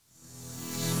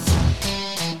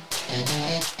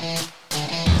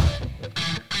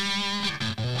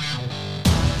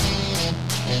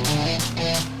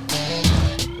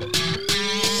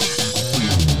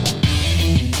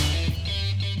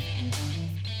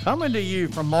Coming to you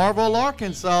from Marvell,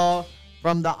 Arkansas,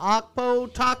 from the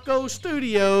Okpo Taco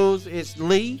Studios, it's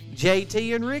Lee,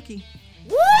 JT, and Ricky.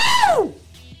 Woo!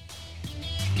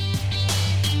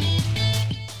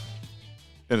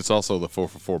 And it's also the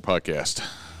 4for4 podcast.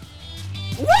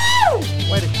 Woo!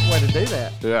 Way to do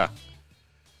that. Yeah.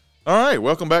 All right,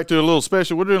 welcome back to a little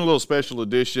special. We're doing a little special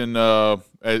edition.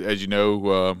 As you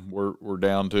know, we're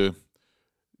down to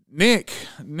Nick.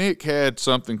 Nick had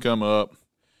something come up.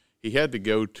 He had to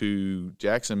go to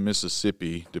Jackson,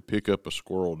 Mississippi to pick up a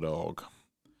squirrel dog.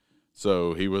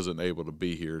 So he wasn't able to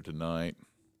be here tonight.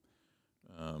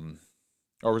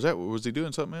 Or was he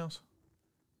doing something else?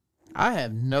 I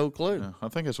have no clue. Yeah, I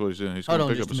think that's what he's doing. He's going to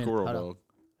pick up a squirrel dog.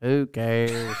 Who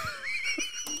cares?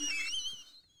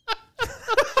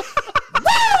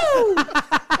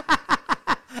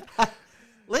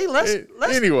 Lee, let's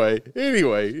Anyway,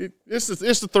 it's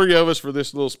the three of us for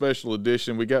this little special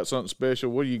edition. We got something special.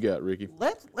 What do you got, Ricky?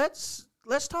 let's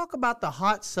talk about the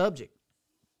hot subject,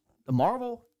 the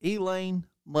Marvell-Elaine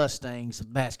Mustangs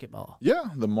basketball. Yeah,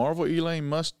 the Marvell-Elaine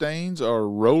Mustangs are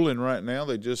rolling right now.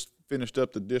 They just finished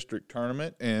up the district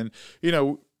tournament, and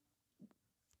we're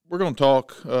going to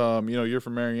talk. You're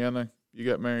from Mariana. You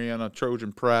got Mariana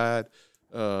Trojan Pride.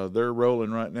 They're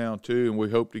rolling right now too, and we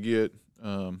hope to get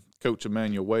Coach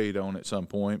Emmanuel Wade on at some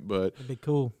point. But that'd be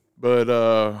cool. But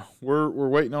we're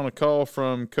waiting on a call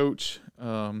from Coach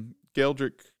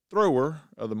Galdric Thrower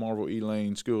of the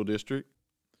Marvell-Elaine School District.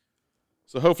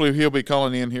 So hopefully he'll be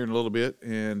calling in here in a little bit,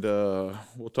 and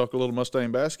we'll talk a little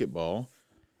Mustang basketball.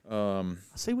 I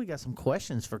see we got some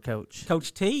questions for Coach.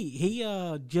 Coach T, he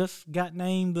just got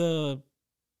named the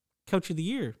Coach of the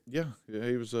Year. Yeah,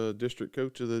 he was a district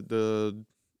coach of the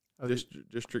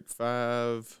District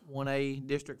 5. 1A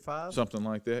District 5? Something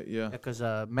like that, yeah. Because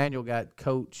Manuel got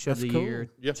Coach of the Year,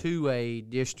 2A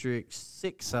District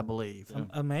 6, I believe.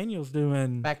 Yeah. Emmanuel's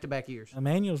doing back-to-back years.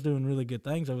 Emmanuel's doing really good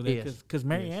things over there because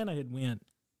Mariana had went.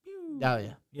 Oh,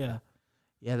 yeah. Yeah.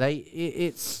 Yeah,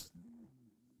 it's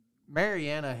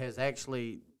Mariana has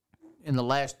actually, in the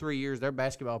last 3 years, their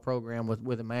basketball program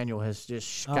with Emmanuel has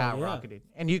just skyrocketed. Oh,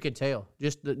 yeah. And you could tell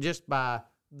just by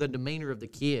the demeanor of the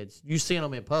kids. You see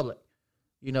them in public.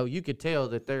 You could tell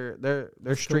that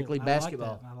they're strictly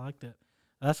basketball. I like that.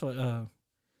 That's what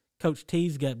Coach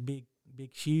T's got big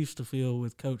shoes to fill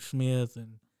with Coach Smith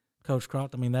and Coach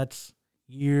Croft. I mean, that's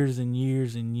years and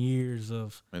years and years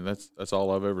of. I mean, that's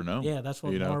all I've ever known. Yeah, that's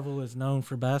what Marvell is known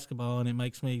for basketball, and it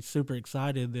makes me super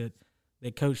excited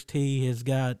that Coach T has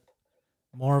got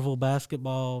Marvell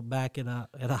basketball back at a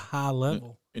high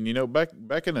level. And back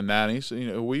in the 90s,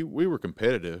 we were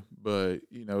competitive, but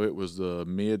it was the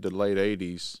mid to late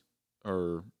 80s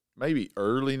or maybe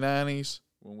early 90s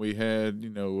when we had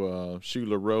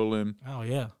Sheila Rowland. Oh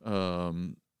yeah.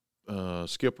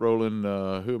 Skip Rowland.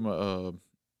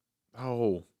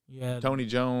 Tony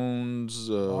Jones.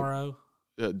 Morrow.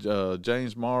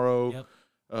 James Morrow.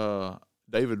 Yep.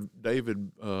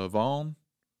 David Vaughn.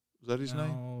 Was that his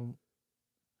name?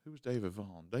 Who was David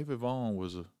Vaughn? David Vaughn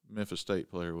was a Memphis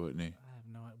State player, wasn't he? I have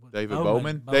no idea. David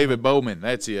Bowman? David Bowman.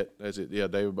 That's it. Yeah,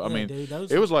 David. Yeah, I mean, dude,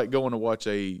 it was like going to watch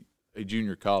a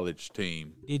junior college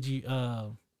team. Did you?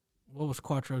 What was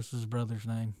Quattros's brother's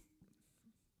name?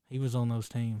 He was on those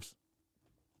teams.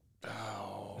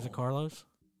 Oh, was it Carlos?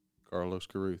 Carlos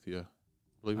Caruth. Yeah,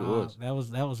 I believe it was. That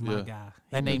was my guy.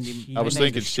 They named him. I was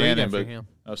thinking Shannon,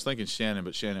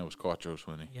 but Shannon was Quattros,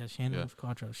 wasn't he? Yeah, Shannon was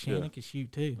Quattros. Shannon can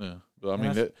shoot too. Yeah, but I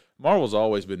mean, Marvell's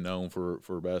always been known for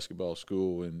a basketball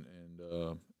school, and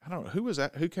I don't know who was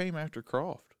that. Who came after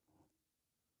Croft?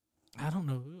 I don't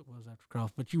know who it was after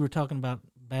Croft, but you were talking about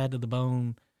bad to the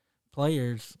bone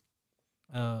players.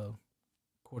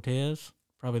 Cortez,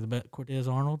 probably the best. Cortez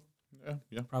Arnold.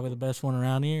 Yeah, probably the best one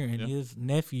around here, and his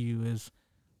nephew is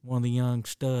one of the young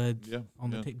studs on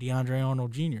the DeAndre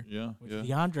Arnold Jr. Yeah,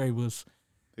 DeAndre was.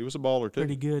 He was a baller too.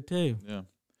 Pretty good too. Yeah,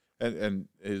 and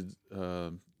his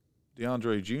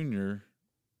DeAndre Jr.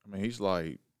 I mean, he's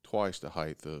like twice the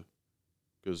height of,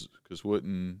 because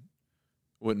wouldn't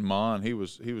Mon. He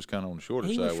was kind of on the shorter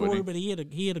side. He was shorter, but he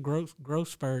had a growth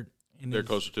spurt. They're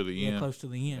closer to the end. Close to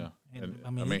the end. Yeah. And,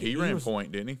 I mean, he ran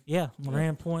point, didn't he? Yeah,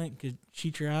 ran point. Could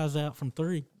shoot your eyes out from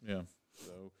three. Yeah.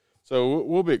 So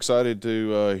we'll be excited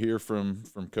to hear from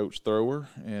Coach Thrower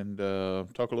and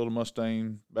talk a little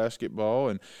Mustang basketball.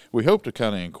 And we hope to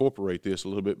kind of incorporate this a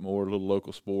little bit more, a little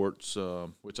local sports,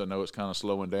 which I know is kind of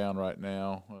slowing down right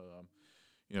now.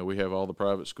 We have all the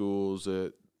private schools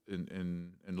and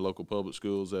local public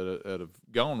schools that have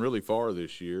gone really far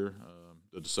this year.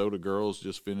 The DeSoto girls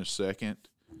just finished second.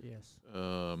 Yes.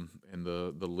 And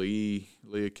the Lee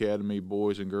Academy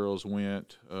boys and girls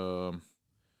went.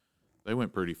 They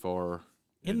went pretty far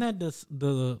Isn't that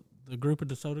the group of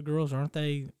DeSoto girls? Aren't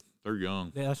they? They're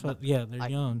young. That's what. Yeah, they're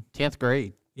young. 10th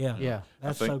grade. Yeah, Yeah.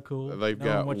 That's so cool. They've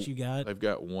Knowing got what you got. They've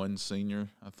got one senior,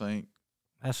 I think.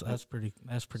 That's pretty.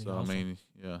 That's pretty. So awesome. I mean,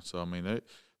 yeah. So I mean,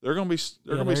 they're gonna be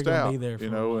they're stout, gonna be there for you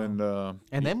a know, while.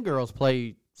 and them girls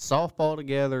play softball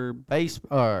together,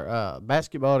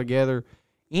 basketball together,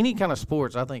 any kind of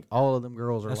sports. I think all of them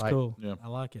girls are That's like, cool. Yeah. I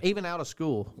like it. even out of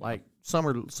school, like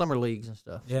summer leagues and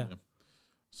stuff. Yeah.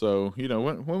 So you know,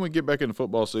 when we get back into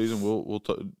football season, we'll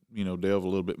delve a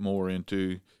little bit more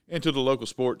into the local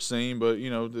sports scene. But you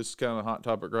know, this is kind of a hot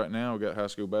topic right now. We got high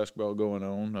school basketball going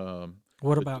on.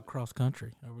 What about cross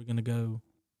country? Are we gonna go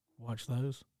watch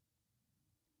those?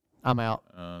 I'm out.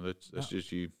 That's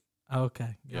just you. Oh,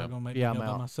 okay. Yeah. Y'all gonna make Yeah, me go I'm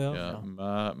by out. myself? Yeah,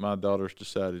 No. my daughter's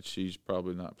decided she's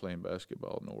probably not playing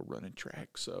basketball nor running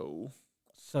track. So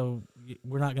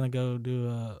We're not gonna go do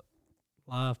a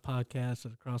live podcast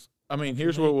at cross. I mean,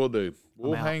 here's what we'll do.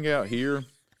 We'll out. hang out here.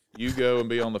 You go and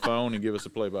be on the phone and give us a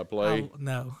play-by-play. Oh,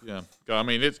 no. Yeah, I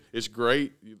mean it's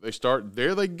great. They start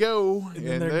there, they go, And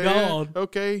then they're gone.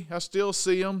 Okay, I still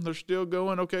see them. They're still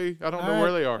going. Okay, I don't know All where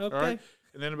right, they are. okay. All right,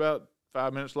 and then about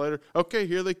 5 minutes later, okay,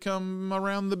 here they come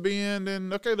around the bend,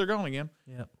 and okay, they're gone again.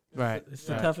 Yeah. Right. It's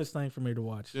the Right. toughest thing for me to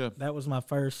watch. Yeah. That was my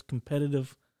first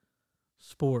competitive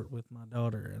sport with my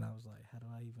daughter, and I was like, how do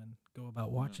I even go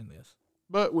about watching this?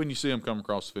 But when you see them come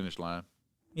across the finish line,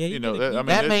 Yeah, you know gotta that. I mean,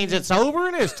 That means it's over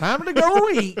and it's time to go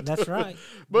eat. That's right.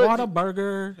 But-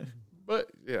 Whataburger. But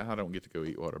yeah, I don't get to go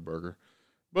eat Whataburger.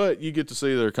 But you get to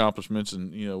see their accomplishments,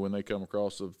 and you know when they come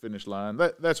across the finish line,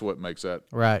 that's what makes that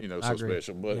Right. you know I so agree.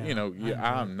 special. But Yeah, you know, I enjoy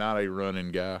I'm not a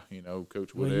running guy. You know,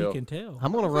 Coach Well, Woodell. you can tell.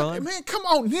 I'm gonna run. Man, come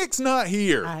on, Nick's not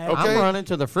here. I have- Okay, I'm running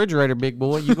to the refrigerator, big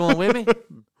boy. You going with me?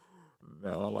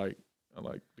 No, I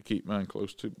like to keep mine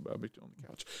close to Bobby on the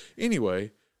couch.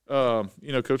 Anyway,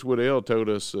 you know, Coach Woodell told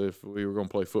us if we were going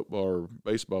to play football or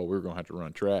baseball, we were going to have to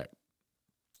run track.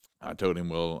 I told him,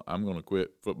 well, I'm going to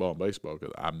quit football and baseball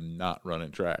because I'm not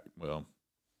running track. Well,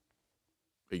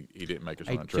 he didn't make us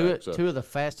Hey, run track. So two of the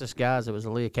fastest guys that was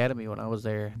at Lee Academy when I was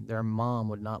there, their mom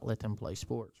would not let them play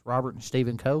sports. Robert and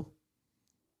Stephen Coe.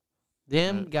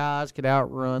 Them guys could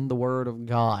outrun the word of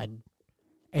God.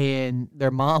 And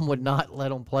their mom would not let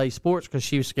them play sports because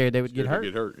she was scared they would get hurt.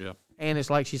 Get hurt, yeah. And it's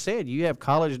like she said, you have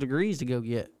college degrees to go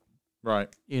get, Right.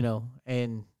 you know.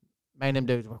 And, man, them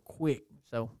dudes were quick.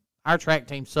 So our track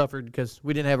team suffered because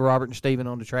we didn't have Robert and Stephen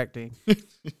on the track team.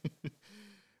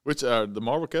 Which the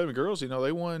Marvel Academy girls, you know,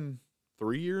 they won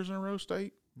 3 years in a row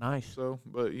state. Nice. So,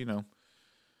 but you know,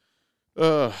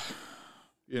 yeah,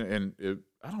 and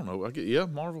I don't know.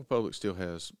 Marvel Public still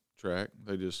has track.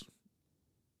 They just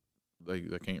they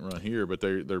can't run here, but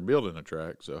they're building a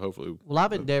track. So hopefully, Well,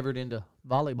 I've endeavored into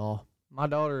volleyball. My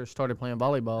daughter started playing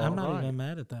volleyball. I'm not even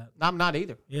mad at that. I'm not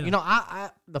either. Yeah. You know, I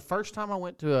the first time I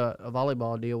went to a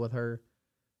volleyball deal with her,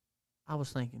 I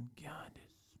was thinking, God, this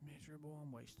is miserable.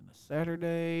 I'm wasting a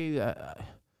Saturday.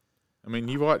 I mean,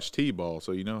 you watch T-ball,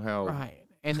 so you know how. Right.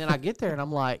 And then I get there and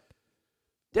I'm like,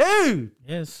 dude,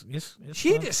 Yes, it's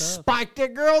she fun just stuff. spiked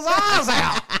that girl's eyes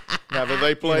out. Now, do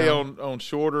they play You know. on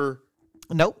shorter?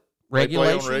 Nope. They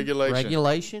play on Regulation. regulation?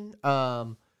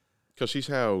 Regulation. Because she's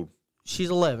how?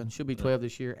 She's 11. She'll be 12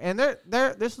 this year. And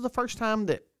this is the first time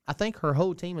that I think her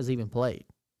whole team has even played.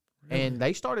 Really? And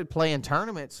they started playing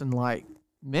tournaments in like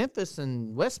Memphis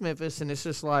and West Memphis, and it's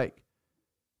just like,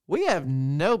 we have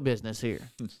no business here.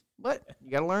 But you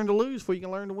got to learn to lose before you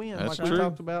can learn to win. That's like true. we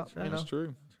talked about. That's You know. That's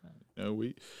true.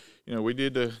 You know, we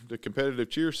did the competitive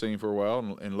cheer scene for a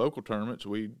while in local tournaments.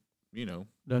 We, you know,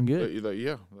 Done good.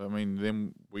 yeah. I mean,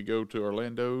 then we go to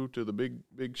Orlando to the big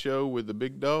show with the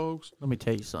big dogs. Let me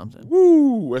tell you something.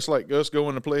 Woo! That's like us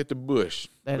going to play at the Bush.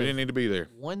 That We is didn't need to be there.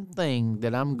 one thing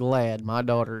that I'm glad my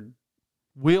daughter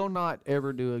will not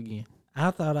ever do again.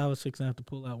 I thought I was fixing to have to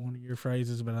pull out one of your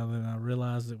phrases, but then I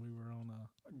realized that we were on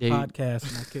a Dude, podcast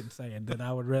and I couldn't say it. That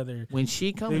I would rather when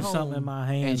she come do home, something in my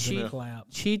hands she- than clap.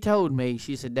 she told me,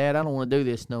 she said, Dad, I don't want to do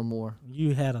this no more.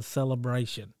 You had a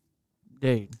celebration.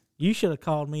 Dude, You should have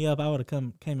called me up. I would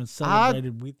have came and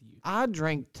celebrated with you. I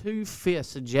drank 2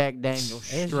 5 of Jack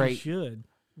Daniels As you straight. should.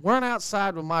 Went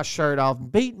outside with my shirt off,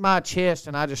 beat my chest,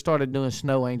 and I just started doing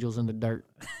snow angels in the dirt.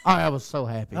 I was so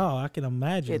happy. Oh, I can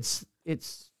imagine.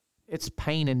 It's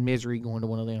pain and misery going to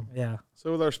one of them. Yeah.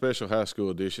 So with our special high school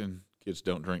edition, kids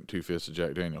don't drink 2 5 of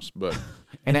Jack Daniels, but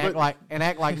And act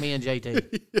like me and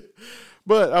JT.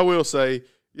 but I will say,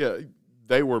 yeah,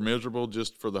 they were miserable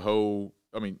just for the whole.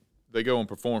 I mean, they go and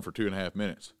perform for 2.5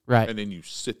 minutes, Right. and then you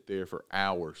sit there for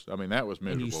hours. I mean, that was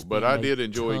And you miserable. But spend I a did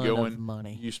enjoy ton of going.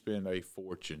 money. You spend a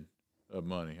fortune of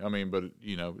money. I mean, but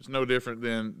you know, it's no different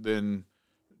than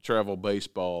travel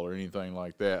baseball or anything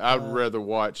like that. I'd rather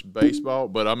watch baseball,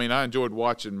 but I mean, I enjoyed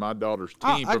watching my daughter's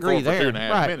team perform for 2.5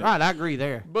 minutes. Right, I agree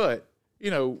there. But,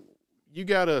 you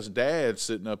got us dads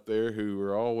sitting up there who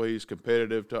are always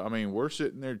competitive. We're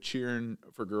sitting there cheering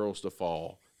for girls to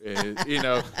fall. And,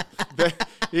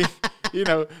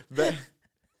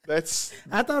 that's.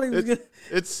 I thought he was going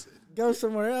to go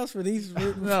somewhere else for these.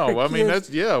 No, I mean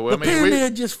kids. Well, the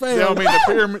pyramid just failed. Yeah,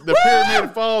 the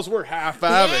pyramid falls. We're high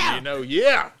fiving.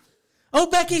 Yeah. Oh,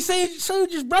 Becky Sue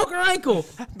just broke her ankle.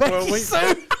 Well,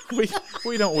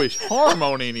 we don't wish harm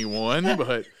on anyone,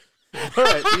 but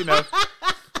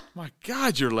my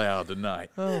God, you're loud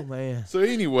tonight. Oh man. So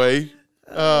anyway,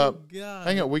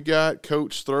 hang on. We got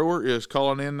Coach Thrower is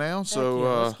calling in now. So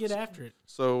let's get after it.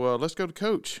 So let's go to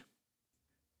Coach.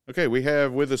 Okay, we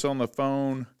have with us on the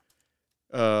phone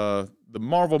the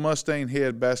Marvel Mustang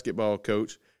head basketball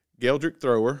coach, Galdric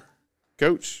Thrower.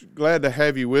 Coach, glad to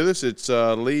have you with us. It's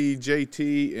Lee,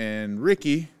 JT, and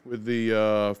Ricky with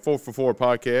the 4 for 4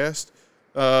 podcast.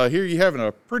 Here you're having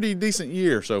a pretty decent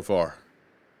year so far.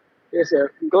 Yes,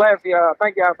 sir. Glad for y'all.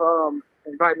 Thank y'all for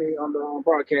inviting me on the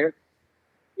broadcast.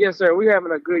 Yes, sir. We're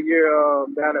having a good year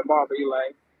down at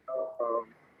Marvell-Elaine.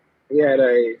 We had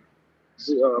a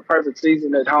perfect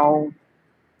season at home,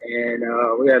 and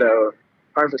we had a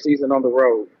perfect season on the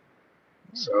road.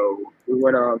 So we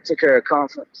went took care of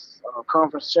conference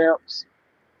champs,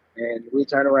 and we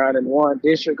turned around and won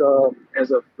district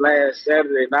as of last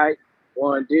Saturday night.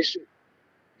 Won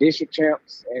district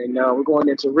champs, and we're going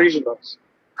into regionals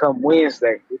come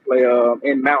Wednesday. We play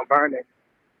in Mount Vernon.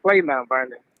 Play Mount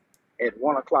Vernon at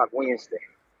 1:00 Wednesday.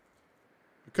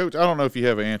 Coach, I don't know if you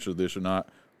have an answer to this or not.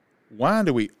 Why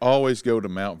do we always go to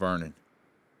Mount Vernon?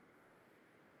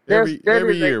 Every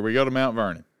year we go to Mount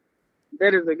Vernon.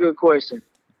 That is a good question.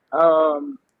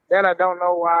 That I don't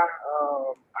know why.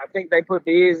 I think they put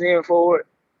bids in for it,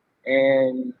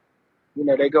 and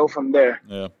they go from there.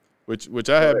 Yeah, which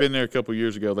I have been there a couple of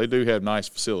years ago. They do have nice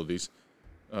facilities.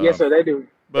 Yes, sir, they do.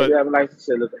 They do have a nice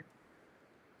facility.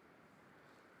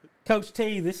 Coach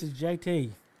T, this is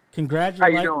JT. How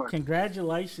you doing?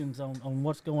 Congratulations on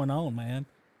what's going on, man.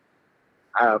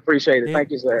 I appreciate it.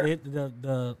 Thank you, sir.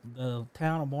 The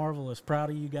town of Marvel is proud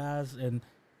of you guys, and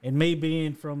me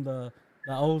being from the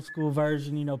old school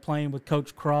version, playing with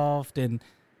Coach Croft and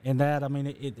that. I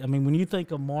mean, when you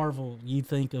think of Marvel, you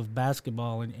think of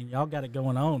basketball, and y'all got it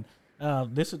going on.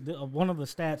 This is one of the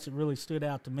stats that really stood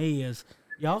out to me is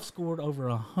y'all scored over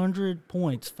 100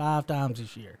 points 5 times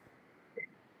this year.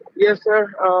 Yes,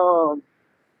 sir.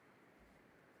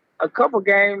 A couple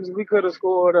games we could have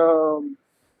scored.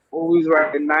 When we was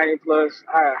right at 90 plus.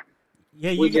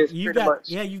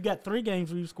 You've got 3 games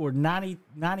where you scored 90,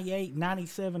 98,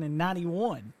 97, and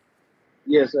 91.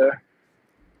 Yes, sir.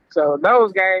 So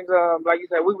those games, like you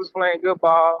said, we was playing good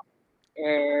ball,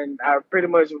 and I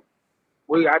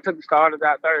took the starters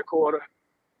out third quarter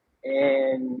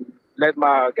and let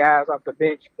my guys off the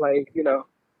bench play, the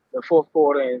fourth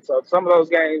quarter. And so some of those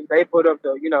games, they put up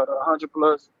the 100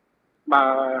 plus.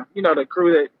 My, the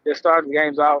crew that started the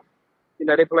games off,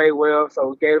 they played well,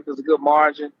 so it gave us a good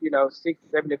margin, 60,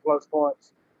 70 plus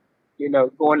points,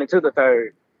 going into the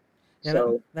third. Yeah,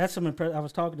 so that's some I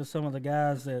was talking to some of the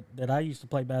guys that I used to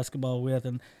play basketball with,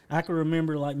 and I can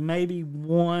remember like maybe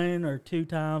 1 or 2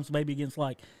 times, maybe against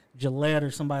like Gillette or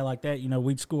somebody like that,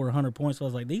 we'd score 100 points. So I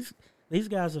was like, these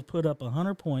guys have put up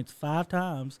 100 points 5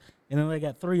 times, and then they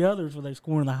got 3 others where they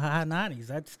score in the high 90s.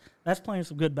 That's playing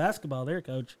some good basketball there,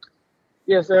 Coach.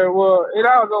 Yes, sir. Well, it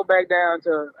all go back down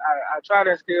to I try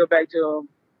to instill back to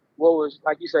what was,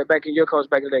 like you said, back in your coach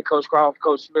back in the day, Coach Croft,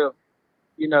 Coach Smith,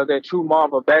 that true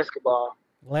Marvel basketball.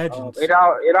 Legends. It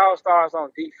all starts on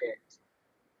defense.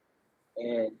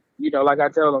 And, like I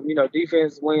tell them,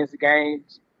 defense wins the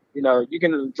games. You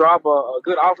can drop a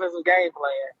good offensive game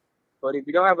plan, but if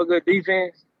you don't have a good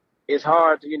defense, it's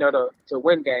hard to, to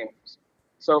win games.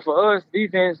 So for us,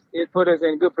 defense, it put us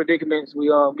in good predicaments. We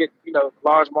get,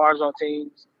 large margins on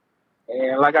teams.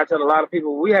 And like I tell a lot of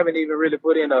people, we haven't even really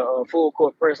put in a full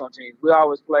court press on teams. We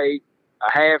always play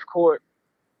a half court,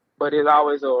 but it's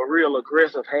always a real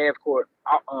aggressive half court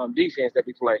defense that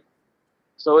we play.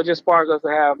 So it just sparks us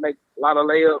to make a lot of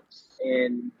layups.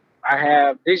 And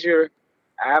this year,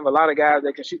 I have a lot of guys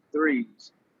that can shoot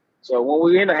threes. So when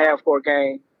we're in a half court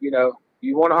game, you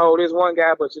want to hold this one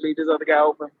guy, but you leave this other guy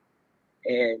open.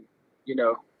 And,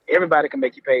 everybody can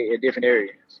make you pay in different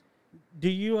areas. Do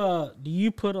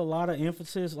you put a lot of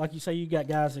emphasis, like you say, you got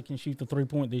guys that can shoot the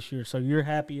 3-point this year, so you're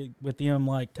happy with them,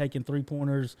 like, taking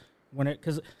 3-pointers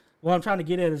because what I'm trying to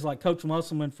get at is, like, Coach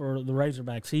Musselman for the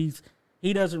Razorbacks,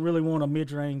 he doesn't really want a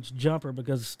mid-range jumper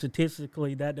because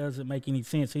statistically that doesn't make any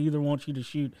sense. He either wants you to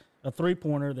shoot a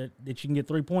three-pointer that you can get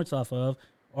 3 points off of,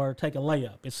 or take a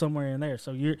layup. It's somewhere in there.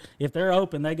 So if they're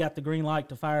open, they got the green light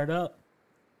to fire it up.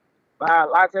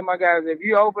 I tell my guys, if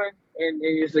you open and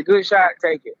it's a good shot,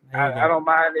 take it. I don't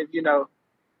mind if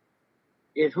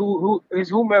if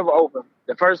whomever open.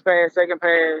 The first pass, second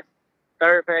pass,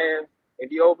 third pass.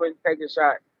 If you open, take the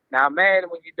shot. Now I'm mad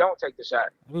when you don't take the shot.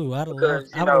 Ooh, I would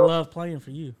love playing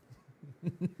for you.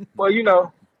 Well,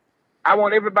 I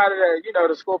want everybody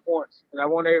to score points, and I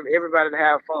want everybody to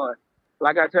have fun.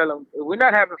 Like I tell them, if we're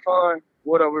not having fun,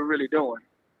 what are we really doing?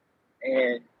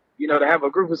 And to have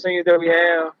a group of seniors that we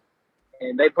have,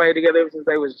 and they played together ever since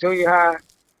they was junior high.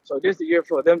 So this is a year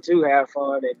for them to have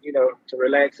fun and to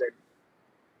relax and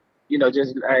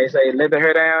just like I say, let their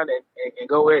hair down and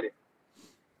go with it.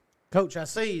 Coach, I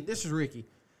see. This is Ricky.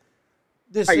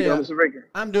 How you doing, Mr. Ricky?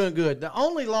 I'm doing good. The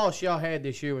only loss y'all had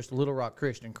this year was the Little Rock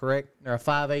Christian, correct? They're a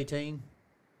 5A.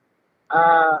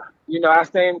 I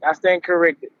stand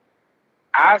corrected.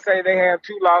 I say they have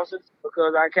 2 losses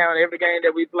because I count every game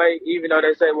that we play, even though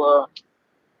they say, well,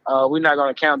 we're not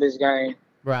going to count this game.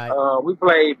 Right. We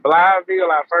played Blytheville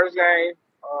our first game.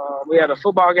 We had a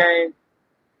football game.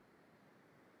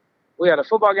 We had a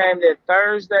football game that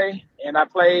Thursday, and I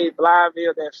played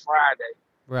Blytheville that Friday.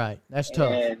 Right. That's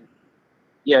tough. And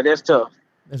yeah, that's tough.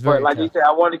 That's very but like tough. you said,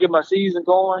 I wanted to get my season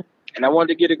going, and I wanted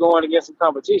to get it going against some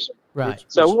competition. Right.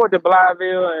 So we went to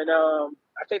Blytheville, and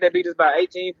I think they beat us by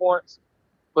 18 points,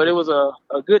 but it was a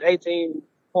good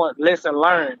 18-point lesson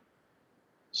learned.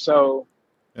 So.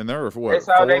 And they're what? That's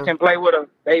how they can play with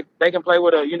they can play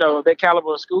with their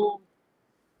caliber of school.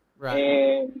 Right.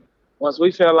 And once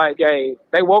we felt like, hey,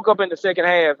 they woke up in the second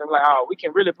half and like, oh, we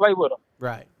can really play with them.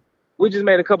 Right. We just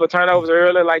made a couple of turnovers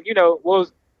early. Like,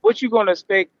 what you going to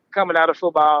expect coming out of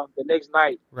football the next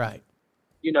night? Right.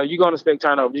 You're going to expect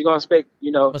turnovers. You're going to expect,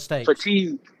 mistakes.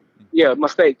 Fatigue. Yeah,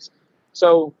 mistakes.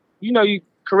 So, you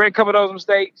correct a couple of those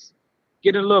mistakes,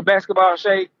 get in a little basketball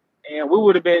shape, and we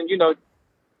would have been,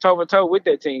 toe-to-toe with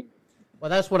that team. Well,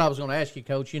 that's what I was going to ask you,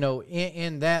 Coach.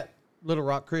 In that Little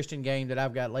Rock Christian game that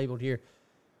I've got labeled here,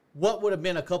 what would have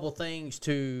been a couple things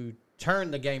to turn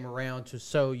the game around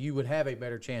so you would have a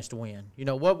better chance to win?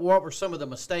 What were some of the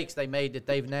mistakes they made that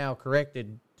they've now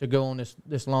corrected to go on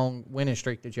this long winning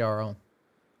streak that y'all are on?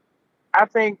 I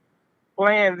think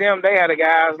playing them, they had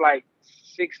guys like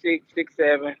 6'6",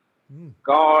 6'7",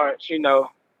 guards,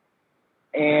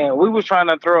 and we was trying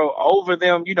to throw over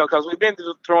them, because we've been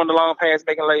throwing the long pass,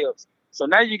 making layups. So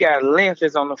now you got length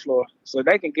is on the floor, so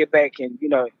they can get back and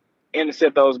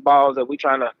intercept those balls that we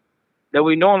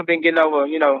normally been getting over,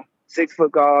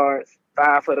 6-foot guards,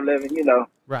 5'11",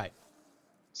 Right.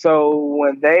 So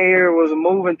when they was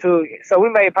moving so we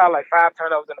made probably like 5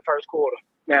 turnovers in the first quarter.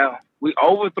 Now we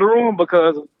overthrew them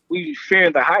because we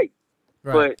feared the height,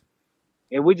 Right. but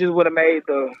if we just would have made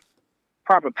the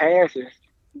proper passes.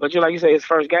 But like you say, it's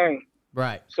first game.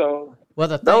 Right. So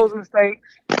those mistakes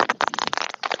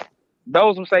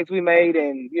we made,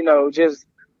 and just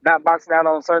not boxing out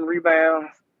on certain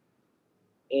rebounds,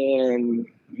 and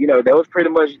that was pretty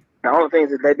much the only things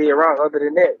that they did wrong. Other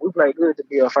than that, we played good to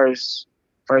be a first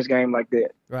game like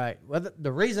that. Right. Well,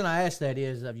 the reason I ask that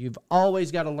is that you've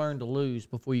always got to learn to lose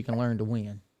before you can learn to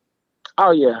win.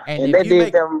 Oh yeah, and they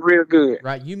did them real good.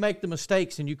 Right. You make the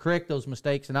mistakes and you correct those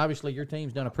mistakes, and obviously your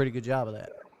team's done a pretty good job of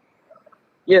that.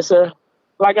 Yes, sir.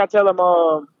 Like I tell them,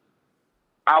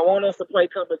 I want us to play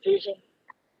competition.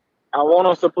 I want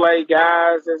us to play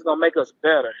guys that's gonna make us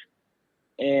better.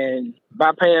 And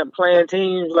by playing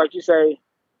teams, like you say,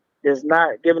 that's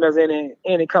not giving us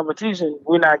any competition,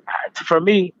 we're not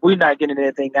getting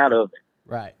anything out of it.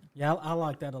 Right. Yeah, I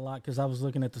like that a lot because I was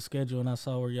looking at the schedule and I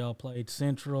saw where y'all played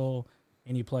Central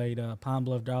and you played Pine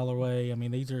Bluff, Dollarway. I mean,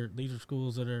 these are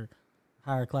schools that are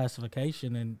higher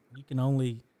classification, and you can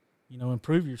only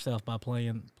improve yourself by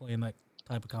playing that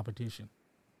type of competition.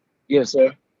 Yes,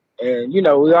 sir. And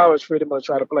we always pretty much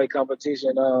try to play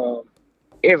competition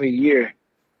every year.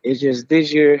 It's just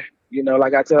this year,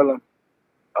 like I tell them,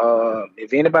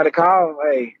 if anybody call,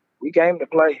 hey, we came to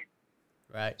play.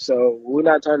 Right. So we're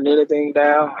not turning anything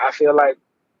down. I feel like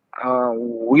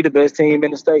we the best team in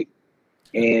the state.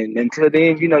 And until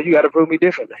then, you got to prove me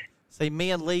differently. See,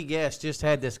 me and Lee Guest just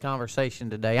had this conversation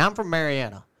today. I'm from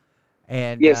Marietta.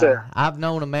 And yes, sir. I've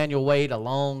known Emmanuel Wade a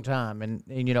long time. And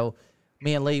me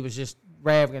and Lee was just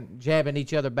jabbing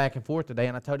each other back and forth today.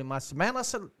 And I told him, I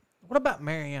said, what about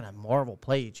Marietta and Marvel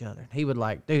play each other? And he would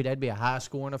dude, that'd be a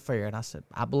high-scoring affair. And I said,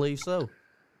 I believe so.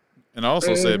 And I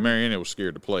also said Marietta was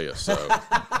scared to play us. So,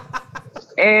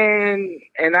 and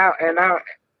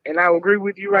And I agree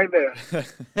with you right there.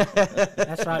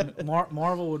 That's right.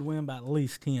 Marvel would win by at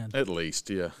least 10. At least,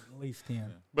 yeah. At least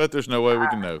 10. But there's no way we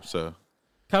can know. So,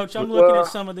 Coach, I'm looking at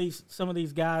some of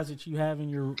these guys that you have in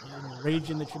your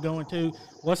region that you're going to.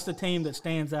 What's the team that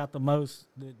stands out the most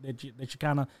that you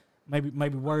kind of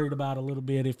maybe worried about a little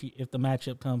bit if the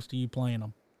matchup comes to you playing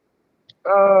them?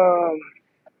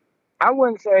 I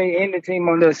wouldn't say any team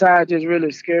on the side just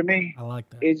really scare me. I like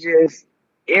that. It's just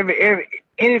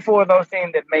any four of those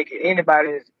teams that make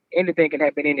it, anything can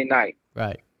happen any night.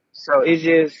 Right. So it's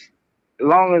just as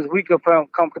long as we could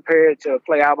come prepared to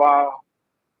play our ball,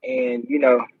 and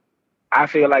I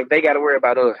feel like they got to worry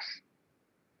about us.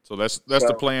 So that's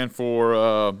the plan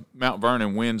for Mount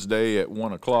Vernon Wednesday at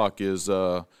 1:00. Is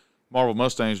Marvel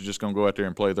Mustangs are just going to go out there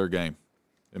and play their game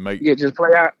and just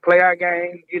play our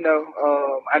game.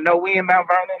 I know we in Mount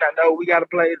Vernon. I know we got to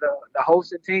play the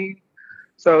hosting team.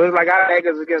 So it's like our back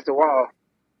is against the wall.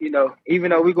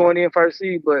 Even though we going in first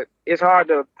seed, but it's hard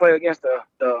to play against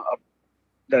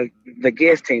the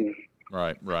guest team.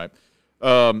 Right.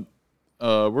 We're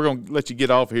going to let you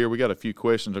get off here. We got a few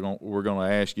questions we're going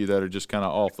to ask you that are just kind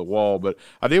of off the wall. But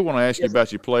I did want to ask you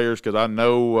about your players because I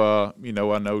know, I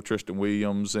know Tristan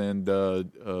Williams and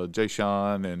Jay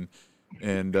Sean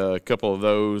and a couple of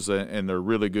those, and they're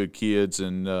really good kids.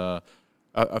 And I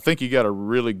think you got a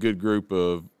really good group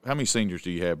of – how many seniors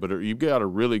do you have? But you've got a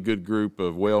really good group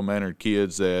of well-mannered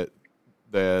kids that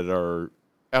are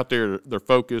out there. They're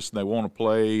focused and they want to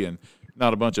play, and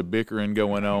not a bunch of bickering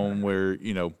going on where,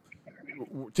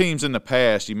 teams in the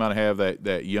past, you might have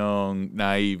that young,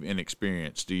 naive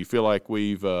inexperience. Do you feel like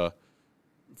we've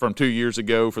from 2 years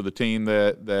ago for the team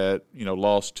that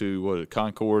lost to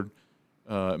Concord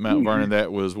at Mount Vernon,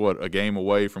 that was a game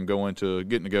away from getting to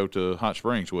go to Hot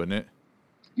Springs, wasn't it?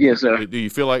 Yes, sir. Do you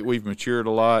feel like we've matured a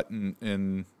lot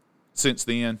and since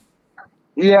then?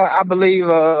 Yeah, I believe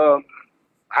I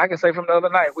can say from the other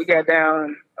night we got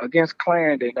down against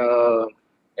Clarendon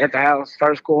at the house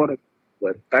first quarter.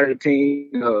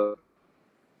 13, it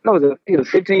was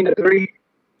 15-3,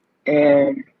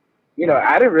 and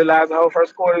I didn't realize the whole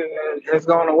first quarter has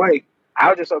gone away. I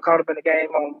was just so caught up in the game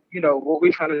on what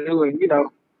we're trying to do and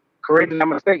correcting our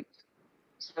mistakes.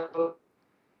 So,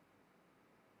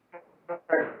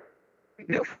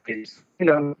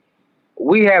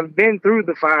 we have been through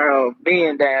the fire of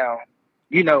being down,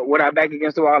 with our back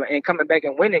against the wall and coming back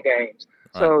and winning games.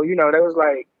 Right. So they was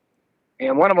like.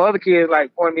 And one of my other kids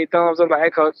pointed me thumbs up hey,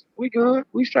 Coach, we good,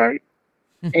 we straight.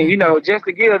 And just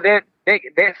to give that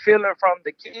feeling from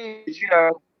the kids,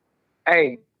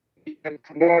 hey.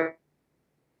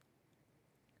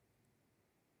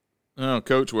 Oh,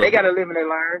 Coach, they got to live and they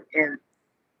learn. And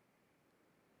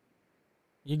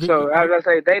so as I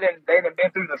say, they didn't been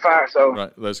through the fire. So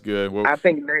right, that's good. Well, I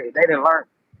think they didn't learn.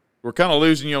 We're kind of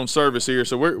losing you on service here,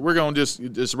 so we're going to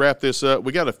just wrap this up.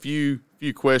 We got a few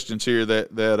questions here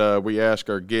that we ask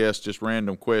our guests, just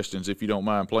random questions, if you don't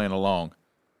mind playing along.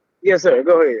 Yes, sir.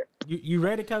 Go ahead. You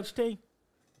ready, Coach T?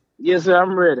 Yes, sir.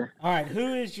 I'm ready. All right.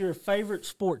 Who is your favorite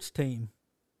sports team?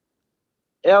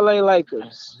 L.A.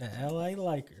 Lakers. The L.A.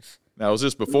 Lakers. Now, is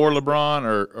this before LeBron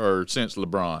or since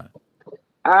LeBron?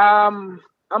 I'm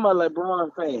a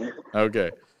LeBron fan. Okay.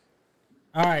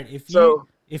 All right.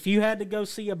 If you had to go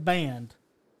see a band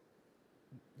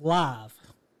live,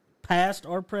 past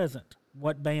or present,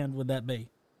 what band would that be?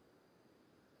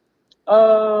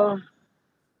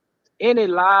 Any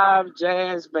live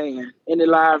jazz band, any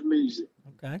live music.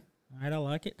 Okay. All right, I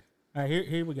like it. All right,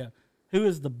 here we go. Who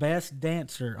is the best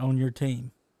dancer on your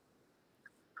team?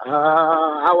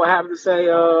 I would have to say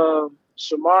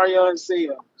Shamaria and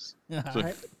Sims. All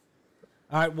right.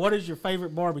 All right, what is your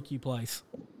favorite barbecue place?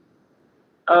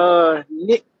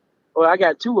 Nick. Well, I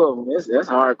got two of them. That's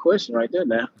a hard question right there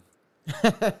now.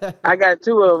 I got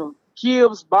two of them.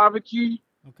 Kibb's Barbecue.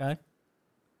 Okay.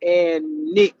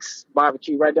 And Nick's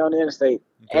Barbecue right down the interstate.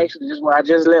 Okay. Actually, just where I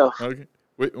just left. Okay.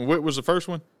 What was the first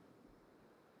one?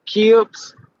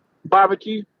 Kibb's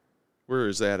Barbecue. Where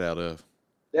is that out of?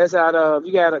 That's out of,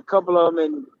 you got a couple of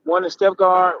them one in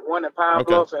Stepgard, one in Pine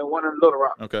Bluff, and one in Little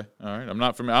Rock. Okay. All right. I'm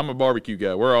not familiar. I'm a barbecue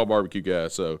guy. We're all barbecue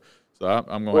guys, so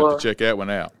I'm going to have to check that one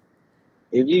out.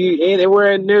 If you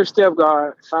anywhere near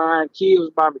Stepgard, find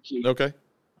Kibb's Barbecue. Okay.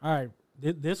 All right.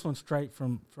 This one's straight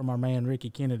from our man Ricky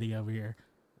Kennedy over here.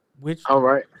 All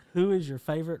right. Who is your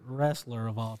favorite wrestler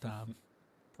of all time?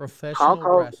 Professional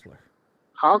wrestler.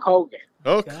 Hulk Hogan.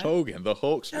 Hulk Hogan, the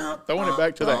Hulk. Throwing it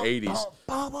back to the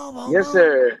 80s. Yes,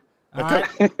 sir. All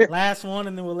right. Last one,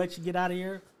 and then we'll let you get out of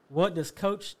here. What does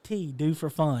Coach T do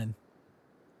for fun?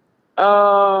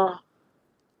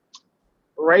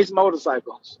 Race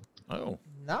motorcycles. Oh.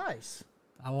 Nice.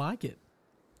 I like it.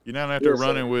 You're not out there Yes,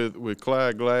 running sir. with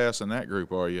Clyde Glass and that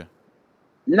group, are you?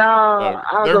 No,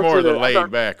 I'll They're go more to of the I go,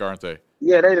 laid back, aren't they?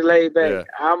 yeah, they laid back.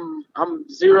 Yeah. I'm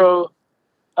zero.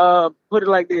 Put it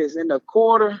like this: in the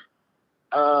quarter,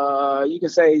 you can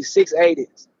say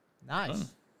 680s.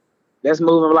 Nice. That's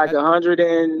moving like That-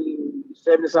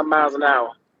 170 something miles an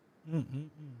hour.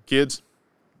 Kids,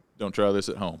 don't try this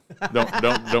at home.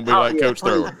 Don't be Oh like yeah, Coach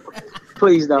Thrower.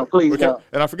 please please Okay. don't.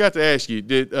 And I forgot to ask you,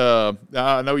 did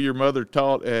I know your mother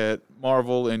taught at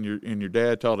Marvel and your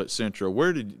dad taught at Central.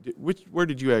 Where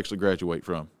did you actually graduate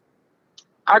from?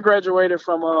 I graduated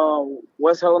from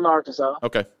West Helena, Arkansas.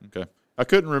 Okay. I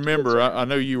couldn't remember. I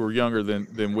know you were younger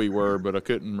than we were, but I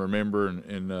couldn't remember.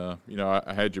 And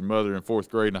I had your mother in 4th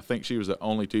grade, and I think she was the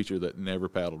only teacher that never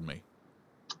paddled me.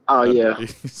 Oh yeah,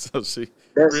 So she,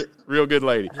 that's. real good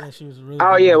lady. Yeah, she was a really.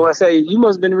 Oh good yeah, lady. well I say you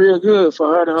must have been real good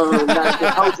for her to not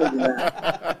get coaching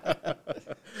that.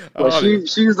 Well,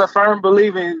 she was a firm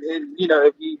believer in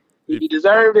if you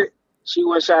deserved it, she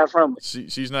wasn't shy from it.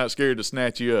 She's not scared to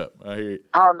snatch you up. I hear it.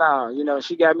 Oh no,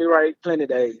 she got me right plenty of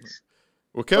days.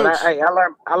 Well, But Coach,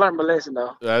 I learned my lesson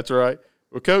though. that's right.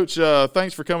 Well, Coach,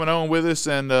 thanks for coming on with us,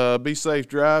 and be safe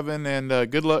driving,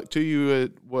 and good luck to you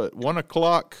at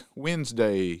 1:00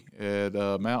 Wednesday at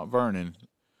Mount Vernon.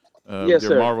 Yes, your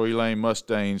sir. Marvell-Elaine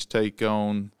Mustangs take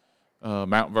on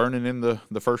Mount Vernon in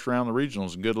the first round of the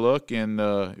regionals. Good luck, and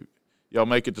y'all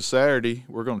make it to Saturday.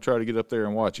 We're going to try to get up there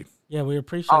and watch you. Yeah, we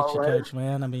appreciate All you, right. Coach.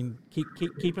 Man, I mean,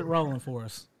 keep it rolling for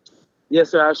us. Yes,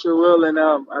 sir, I sure will, and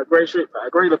I greatly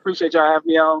appreciate y'all having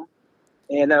me on,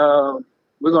 and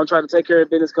we're gonna try to take care of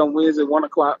business come Wednesday at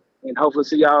 1:00, and hopefully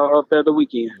see y'all up there the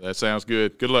weekend. That sounds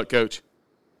good. Good luck, Coach.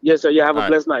 Yes, sir. Y'all have All a right.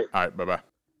 blessed night. All right, bye-bye.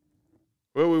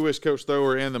 Well, we wish Coach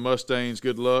Thrower and the Mustangs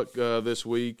good luck this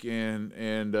week, and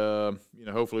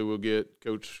hopefully we'll get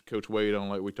Coach Wade on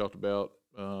like we talked about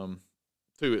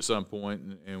too at some point,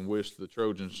 and wish the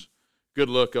Trojans good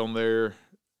luck on their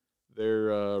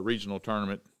regional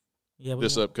tournament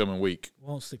this upcoming week.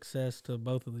 Want success to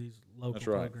both of these local That's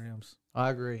right. programs. I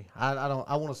agree. I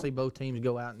want to see both teams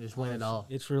go out and just win it all.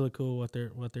 It's really cool what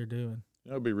they're doing.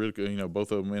 That'd be really good.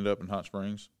 Both of them end up in Hot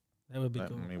Springs. That would be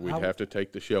cool. I mean, we'd have to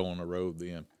take the show on the road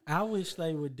then. I wish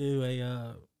they would do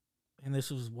and this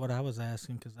was what I was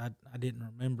asking because I didn't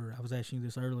remember. I was asking you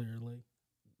this earlier, Lee,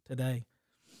 today.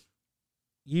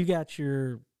 You got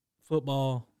your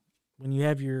football, when you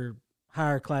have your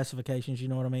higher classifications, you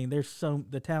know what I mean?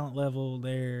 The talent level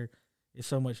there is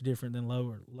so much different than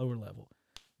lower level.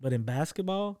 But in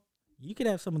basketball, you could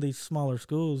have some of these smaller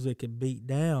schools that could beat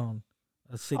down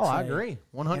a 6A. Oh, I agree,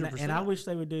 100%. And I wish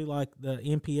they would do like the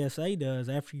MPSA does.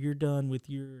 After you're done with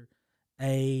your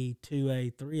A,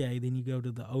 2A, 3A, then you go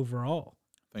to the overall.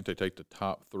 I think they take the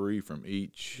top 3 from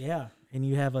each. Yeah, and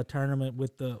you have a tournament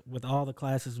with all the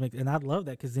classes mixed, and I'd love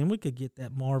that because then we could get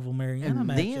that Marvell-Mariana And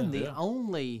matchup. then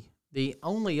the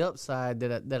only upside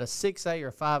that a 6A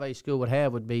or 5A school would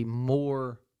have would be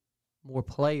more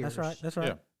players. That's right.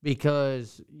 Yeah.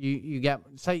 Because you got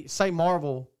say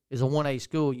Marvel is a 1A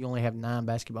school, you only have 9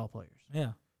 basketball players.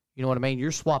 Yeah. You know what I mean?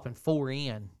 You're swapping 4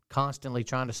 in, constantly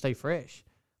trying to stay fresh.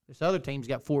 This other team's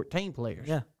got 14 players.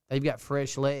 Yeah. They've got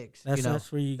fresh legs.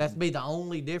 That's where you. That'd be the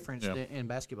only difference Yeah. in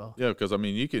basketball. Yeah, because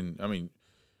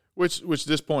which at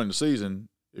this point in the season,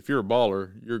 if you're a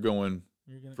baller, you're going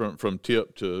from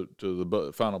tip to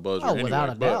the final buzzer. Oh, anyway.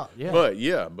 without a doubt,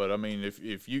 yeah. But I mean,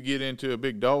 if you get into a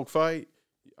big dog fight,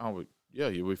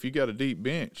 if you got a deep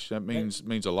bench, that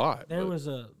means a lot. There was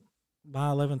my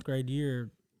 11th grade year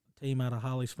team out of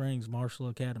Holly Springs, Marshall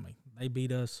Academy. They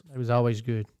beat us. It was always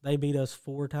good. They beat us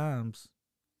 4 times.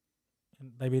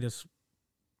 They beat us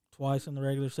twice in the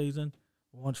regular season,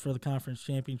 once for the conference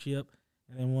championship,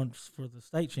 and then once for the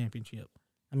state championship.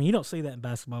 I mean, you don't see that in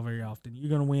basketball very often. You're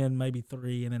going to win maybe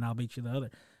 3, and then I'll beat you the other.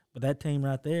 But that team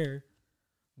right there,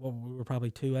 we were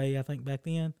probably 2A, I think, back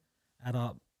then, out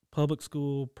of public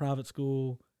school, private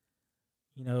school,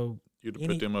 You'd have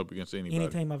put them up against anybody. Any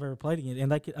team I've ever played against.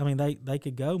 And they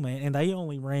could go, man. And they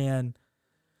only ran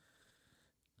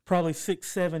probably 6,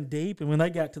 7 deep. And when they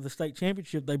got to the state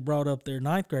championship, they brought up their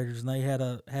 9th graders, and they had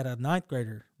a 9th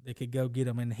grader that could go get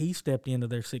them, and he stepped into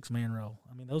their 6-man role.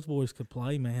 I mean, those boys could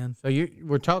play, man. So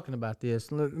we're talking about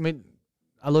this. I mean,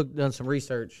 done some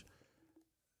research.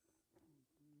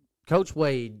 Coach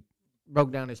Wade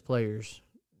broke down his players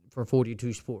for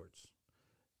 42 sports.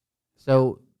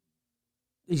 So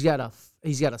he's got a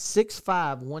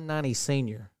 6'5", 190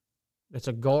 senior that's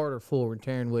a guard or forward,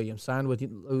 Taryn Williams, signed with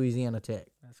Louisiana Tech.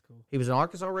 That's cool. He was an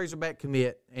Arkansas Razorback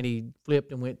commit, and he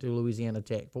flipped and went to Louisiana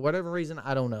Tech. For whatever reason,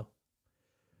 I don't know.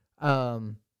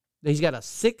 He's got a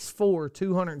 6'4",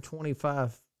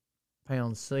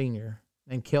 225-pound senior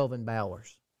named Kelvin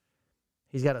Bowers.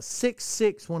 He's got a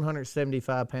 6'6",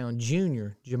 175-pound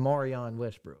junior, Jamarion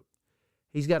Westbrook.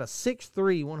 He's got a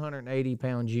 6'3",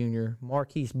 180-pound junior,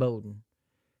 Marquise Bowden.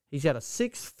 He's got a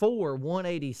 6'4",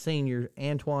 180 senior,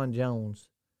 Antoine Jones.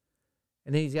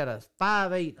 And then he's got a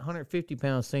 5'8",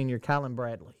 150-pound senior, Kylan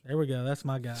Bradley. There we go. That's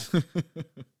my guy.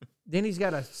 Then he's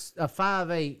got a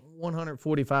 5'8",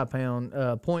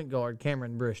 145-pound point guard,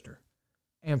 Cameron Brister.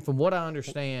 And from what I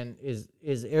understand is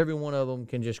every one of them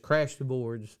can just crash the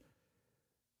boards,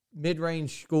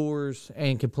 mid-range scores,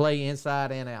 and can play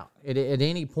inside and out at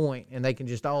any point, and they can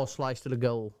just all slice to the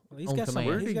goal on command.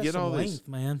 Where did he get all length, these?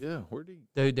 man? Yeah, where did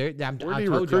Dude, he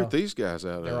recruit these guys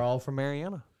out of? They're all from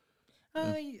Mariana.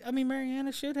 I mean,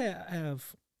 Mariana should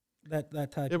have that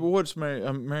type. Yeah, but what's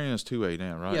Mariana's 2A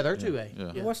now, right? Yeah, they're 2A.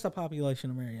 Yeah. Yeah. What's the population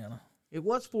of Mariana? It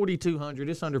was 4,200.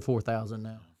 It's under 4,000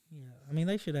 now. Yeah, I mean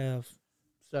they should have.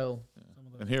 So,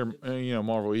 And here,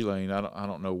 Marvell-Elaine, I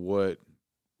don't know what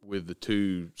with the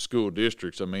two school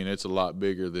districts. I mean, it's a lot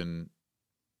bigger than,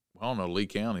 I don't know, Lee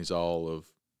County's all of.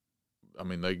 I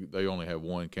mean, they only have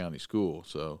one county school,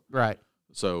 so right.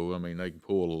 So I mean, they can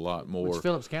pull a lot more. Which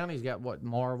Phillips County's got what?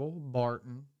 Marvel,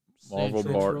 Barton, Marvel,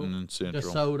 Central, Barton, and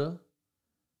Central. DeSoto.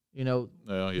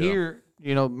 Yeah. Here,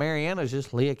 Mariana's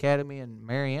just Lee Academy and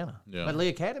Mariana. Yeah. But Lee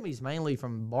Academy's mainly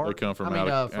from Barton. They come from out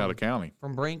of county.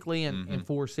 From Brinkley and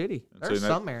Forest City. And There's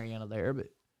some Mariana there, but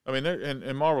I mean,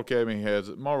 and Marvel Academy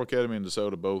and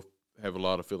DeSoto both have a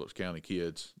lot of Phillips County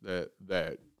kids that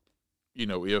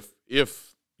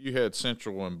if you had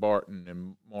Central and Barton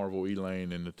and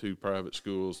Marvell-Elaine and the two private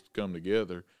schools come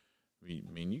together, I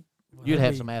mean, you'd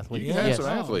have some athletes. You have some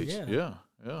athletes. Yeah.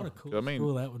 What a cool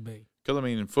school that would be. Because, I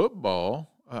mean, in football,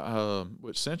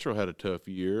 which Central had a tough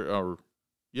year,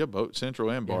 both Central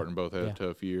and Barton both had a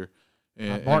tough year.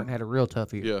 And Barton had a real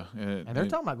tough year. Yeah. And they're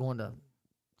talking about going to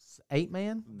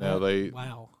 8-man? No,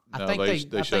 wow. I think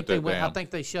they shut that down. I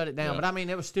think they shut it down. Yeah. But, I mean,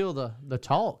 it was still the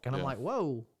talk. And I'm like,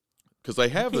 whoa. Because they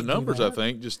have the numbers, I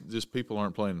think, just people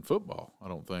aren't playing football, I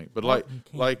don't think. But like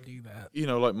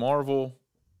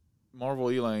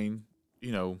Marvell-Elaine,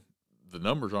 the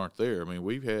numbers aren't there. I mean,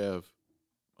 we have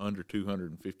under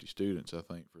 250 students, I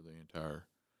think, for the entire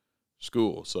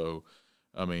school. So,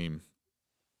 I mean,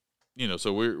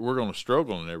 so we're going to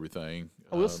struggle and everything.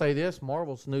 I will say this: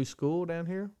 Marvel's new school down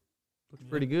here looks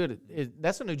pretty good.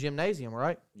 That's a new gymnasium,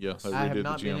 right? Yeah, I have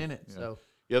not been in it. Yeah. So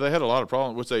they had a lot of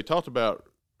problems, which they talked about.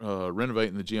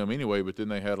 Renovating the gym anyway, but then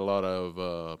they had a lot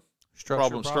of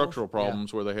structural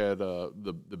problems where they had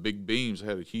the big beams. They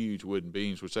had huge wooden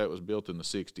beams, which that was built in the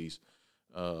 60s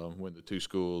when the two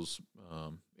schools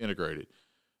integrated.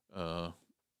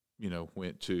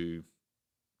 Went to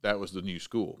that was the new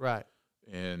school, right?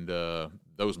 And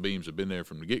those beams have been there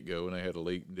from the get-go, and they had a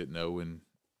leak and didn't know, and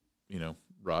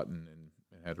rotten and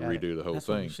had to redo the whole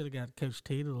thing. We should have got Coach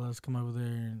T to let us come over there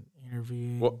and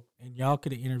interview him. And y'all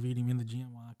could have interviewed him in the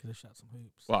gym while I could have shot some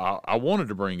hoops. Well, I wanted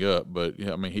to bring up, but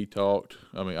he talked.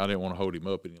 I mean, I didn't want to hold him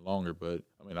up any longer, but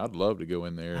I mean, I'd love to go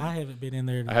in there. I haven't been in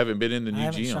there. I haven't been in the new gym. I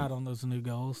haven't shot on those new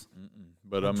goals.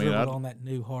 But I mean, on that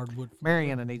new hardwood.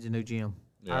 Mariana needs a new gym.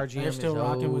 Yeah. Our gym They're still is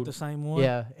rocking old. with the same one.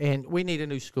 Yeah, and we need a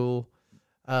new school.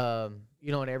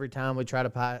 And every time we try to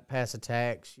pass a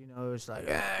tax, it's like,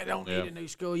 I don't need a new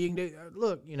school. You can do.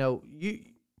 Look,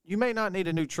 you may not need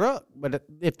a new truck, but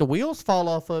if the wheels fall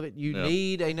off of it, you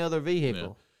need another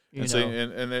vehicle. Yeah.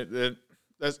 And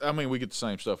that's. I mean, we get the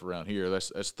same stuff around here.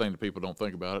 That's the thing that people don't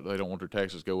think about it. They don't want their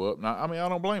taxes to go up. Now, I mean, I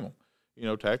don't blame them.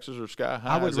 Taxes are sky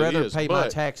high. I would rather pay my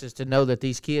taxes to know that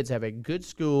these kids have a good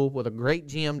school with a great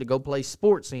gym to go play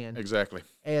sports in. Exactly.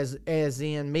 As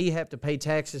in me have to pay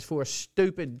taxes for a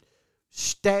stupid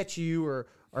statue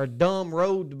or dumb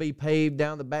road to be paved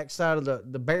down the backside of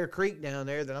the Bear Creek down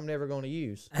there that I'm never going to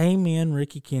use. Amen,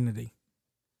 Ricky Kennedy.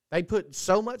 They put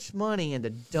so much money into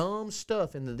dumb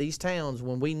stuff into these towns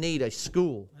when we need a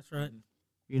school. That's right.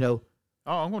 Oh,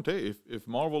 I'm going to tell you, if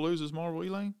Marvel loses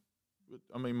Marvell-Elaine,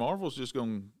 I mean, Marvel's just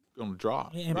going to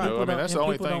drop. Yeah, and that's the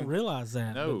only thing. People don't realize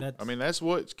that. No, I mean, that's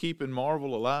what's keeping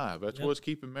Marvel alive. That's what's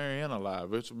keeping Mariana alive.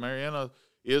 Mariana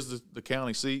is the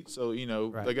county seat, so they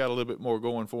got a little bit more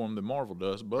going for them than Marvel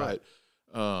does. But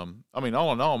I mean,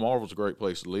 all in all, Marvel's a great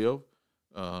place to live.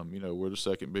 We're the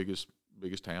second biggest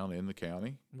town in the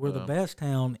county. We're the best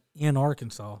town in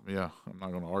Arkansas. Yeah, I'm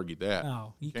not going to argue that.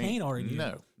 No, you can't argue.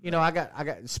 No. I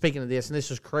got. Speaking of this, and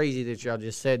this is crazy that y'all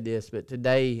just said this, but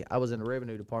today I was in the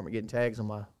revenue department getting tags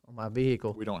on my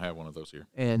vehicle. We don't have one of those here.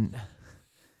 And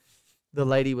the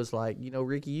lady was like,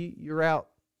 Ricky, you're out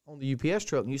on the UPS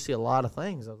truck and you see a lot of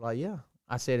things. I was like, yeah.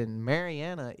 I said, and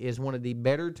Mariana is one of the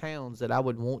better towns that I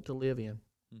would want to live in.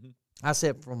 Mm-hmm. I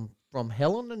said, from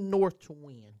Helena North to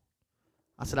Wynn,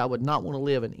 I said, I would not want to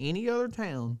live in any other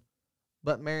town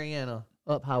but Marianna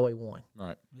up Highway 1.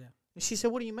 Right. Yeah. And she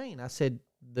said, what do you mean? I said,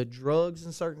 the drugs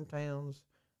in certain towns,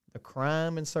 the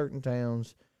crime in certain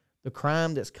towns, the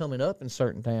crime that's coming up in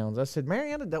certain towns. I said,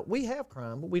 Marianna, we have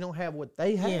crime, but we don't have what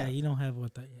they have. Yeah, you don't have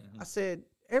what they have. I said,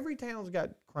 every town's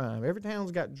got crime. Every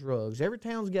town's got drugs. Every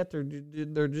town's got their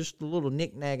just little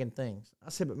knick-nagging things. I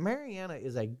said, but Marianna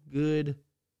is a good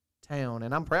town,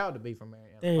 and I'm proud to be from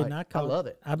Marianna. I love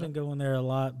it. I've been going there a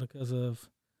lot because of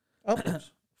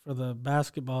for the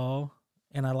basketball,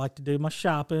 and I like to do my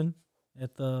shopping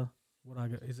at the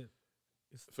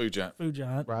Food Giant. Food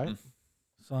Giant, right? Mm.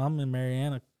 So I'm in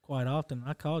Marianna quite often.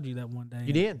 I called you that one day.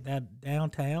 You did? That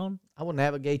downtown. I will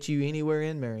navigate you anywhere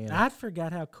in Marianna. I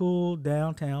forgot how cool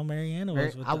downtown Marianna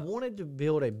was. I wanted to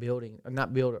build a building, or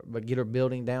not build it, but get a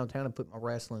building downtown and put my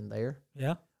wrestling there.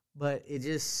 Yeah. But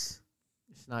it's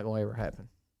not going to ever happen.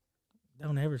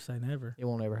 Don't ever say never. It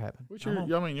won't ever happen. Which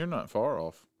you're not far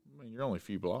off. I mean, you're only a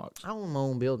few blocks. I own my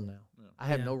own building now. Yeah. I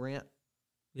have no rent.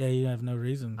 Yeah, you have no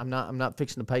reason. I'm not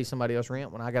fixing to pay somebody else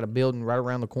rent when I got a building right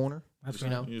around the corner. That's you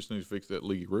know. You just need to fix that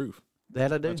leaky roof.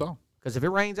 That I do. That's all. Because if it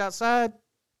rains outside,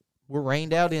 we're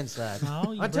rained out inside.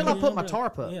 No, Until I put my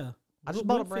tarp up. Yeah. I just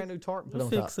bought a brand new tarp and put We'll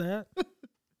on top. fix that.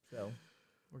 So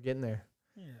we're getting there.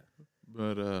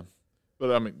 Yeah.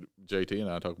 But I mean, JT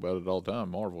and I talk about it all the time.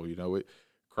 Marvel,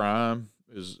 crime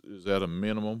is at a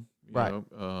minimum. You Right.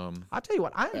 know? I tell you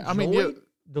what, I enjoy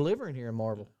delivering here in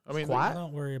Marvel. I mean, it's quiet.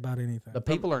 Don't worry about anything. The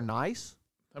people are nice.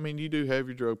 I mean, you do have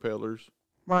your drug peddlers,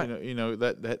 Right. You know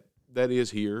that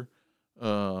is here.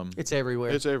 It's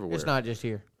everywhere. It's everywhere. It's not just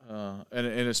here. And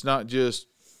it's not just,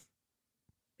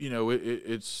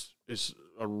 it's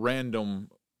a random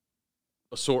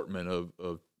assortment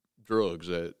of drugs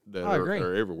that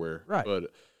are everywhere. Right.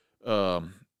 But,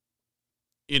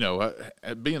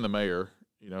 being the mayor,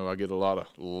 I get a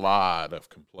lot of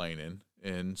complaining,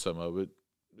 and some of it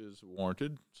is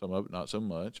warranted, some of it not so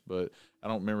much. But I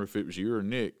don't remember if it was you or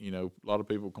Nick. A lot of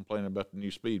people complaining about the new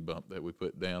speed bump that we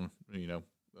put down,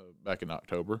 back in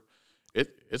October.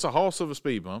 It's a hoss of a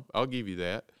speed bump, I'll give you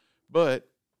that. But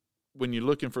when you're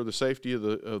looking for the safety of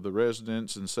the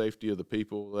residents and safety of the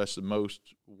people, that's the most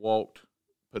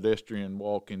pedestrian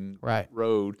walking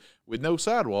road with no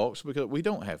sidewalks, because we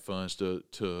don't have funds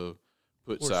to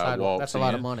put sidewalks. That's a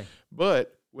lot of money.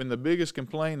 But when the biggest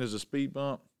complaint is a speed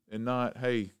bump and not,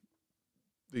 hey,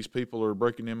 these people are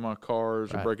breaking in my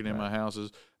cars or breaking in my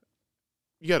houses,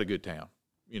 you got a good town.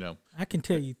 I can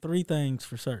tell you 3 things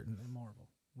for certain in Marvel.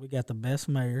 We got the best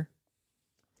mayor.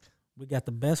 We got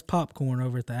the best popcorn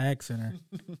over at the Ag Center.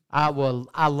 I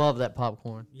love that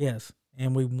popcorn. Yes.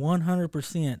 And we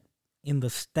 100% in the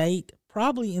state,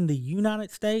 probably in the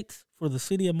United States, for the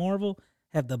city of Marvel,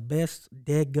 have the best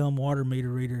dead-gum water meter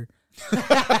reader.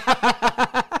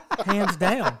 Hands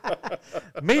down.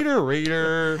 Meter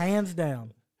reader. Hands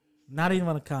down. Not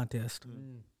even a contest.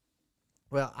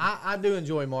 Well, I do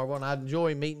enjoy Marvel, and I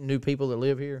enjoy meeting new people that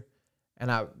live here.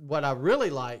 And what I really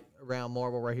like around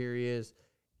Marvel right here is,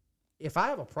 if I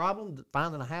have a problem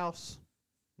finding a house,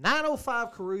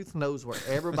 905 Caruth knows where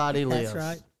everybody lives. That's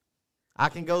right. I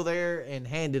can go there and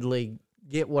handedly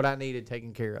get what I needed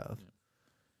taken care of.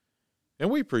 And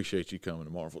we appreciate you coming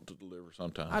to Marvel to deliver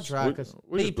sometimes. I try, because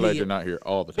we're just glad you're not here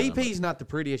all the time. BP's not the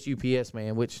prettiest UPS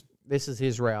man, which this is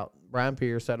his route. Brian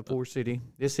Pierce out of Port City.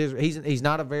 He's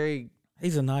not a very...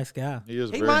 He's a nice guy. He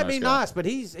is. He might be nice, but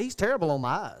he's terrible on my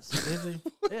eyes. Is he?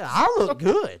 Yeah, I look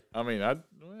good. I mean,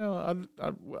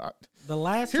 The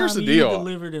last here's time the you deal.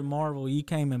 delivered in Marvel, you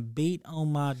came and beat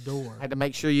on my door. I had to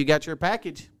make sure you got your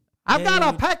package. I've got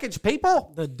a package,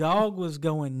 people. The dog was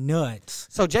going nuts.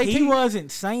 So JT, he wasn't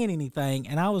saying anything,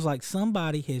 and I was like,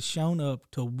 somebody has shown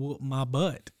up to whoop my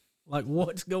butt. Like,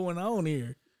 what's going on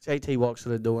here? JT walks to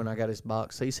the door, and I got his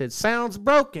box. He said, "Sounds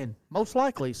broken." Most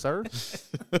likely, sir.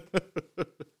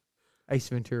 Ace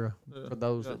Ventura, for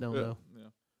those that don't know. Yeah.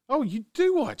 Oh, you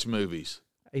do watch movies.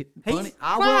 Funny.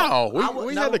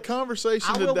 We had a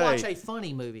conversation today. I will watch a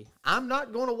funny movie. I'm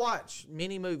not going to watch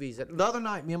many movies. The other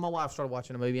night, me and my wife started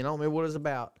watching a movie, and I don't remember what it was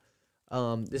about.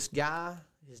 This guy,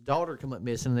 his daughter come up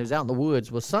missing, and they was out in the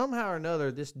woods. Well, somehow or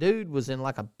another, this dude was in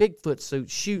like a Bigfoot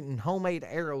suit shooting homemade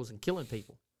arrows and killing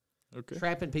people. Okay.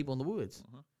 Trapping people in the woods.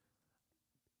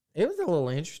 It was a little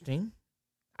interesting.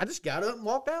 I just got up and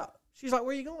walked out. She's like,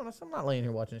 "Where are you going?" I said, "I'm not laying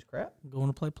here watching this crap." I'm going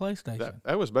to play PlayStation.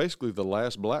 That was basically the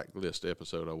last Blacklist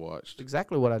episode I watched. It's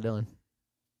exactly what I done.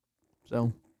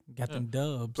 So got them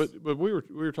dubs. But we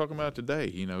were talking about today,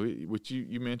 which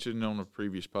you mentioned on a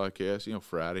previous podcast,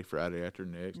 Friday after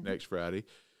next Friday.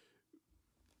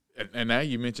 And now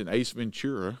you mentioned Ace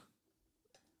Ventura.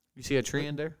 You see a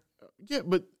trend there? Yeah,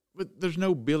 but But there's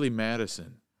no Billy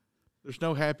Madison. There's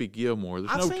no Happy Gilmore.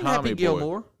 There's I've no seen Tommy Happy Boy.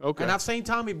 Gilmore. Okay. And I've seen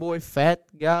Tommy Boy, fat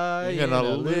guy in a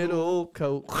little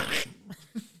coat.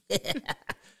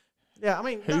 Yeah, I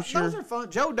mean, those are fun.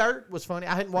 Joe Dirt was funny.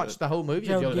 I hadn't watched the whole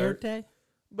movie of Joe Dirt.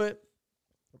 But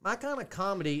my kind of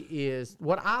comedy is,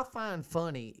 what I find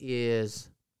funny is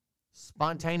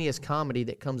spontaneous comedy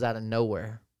that comes out of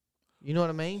nowhere. You know what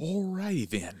I mean? All righty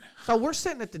then. So we're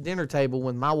sitting at the dinner table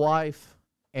when my wife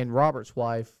and Robert's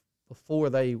wife, before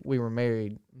we were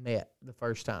married, met the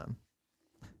first time.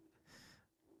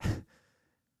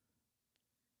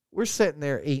 We're sitting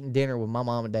there eating dinner with my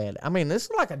mom and dad. I mean, this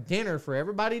is like a dinner for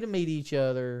everybody to meet each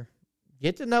other,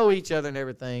 get to know each other and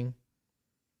everything.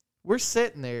 We're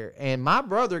sitting there, and my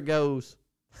brother goes,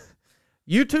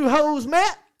 "You two hoes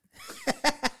met?"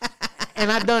 And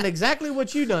I done exactly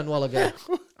what you done a while ago.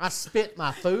 I spit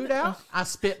my food out. I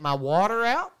spit my water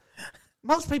out.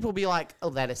 Most people be like, "Oh,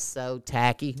 that is so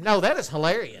tacky." No, that is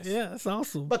hilarious. Yeah, that's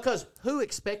awesome. Because who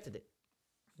expected it?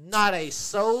 Not a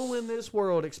soul in this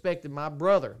world expected my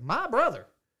brother.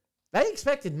 They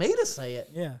expected me to say it.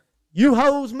 Yeah. You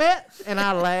hoes met? And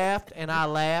I laughed, and I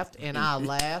laughed, and I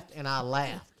laughed, and I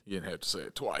laughed. You didn't have to say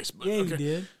it twice, but Yeah, okay. you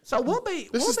did. So we'll be.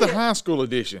 This is the high school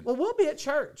edition. Well, we'll be at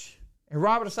church, and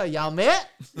Robert will say, "Y'all met?"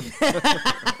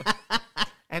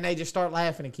 And they just start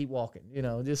laughing and keep walking. You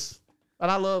know, just.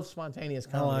 But I love spontaneous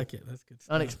comedy. I like it. That's good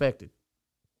stuff. Unexpected.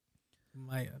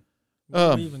 Man.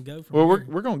 Where do we even go from Well, here?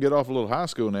 we're going to get off a little high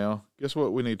school now. Guess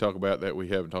what we need to talk about that we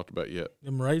haven't talked about yet?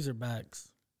 Them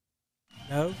Razorbacks.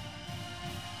 No?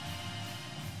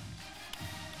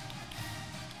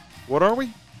 What are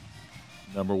we?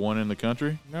 Number one in the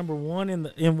country? Number one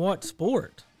in what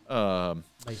sport?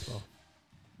 Baseball.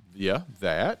 Yeah,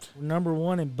 that. We're number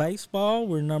one in baseball.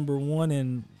 We're number one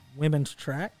in women's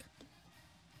track.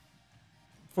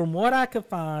 From what I could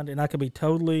find, and I could be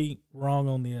totally wrong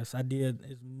on this, I did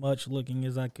as much looking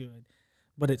as I could.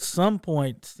 But at some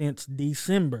point since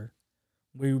December,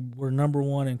 we were number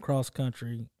one in cross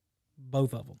country,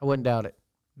 both of them. I wouldn't doubt it.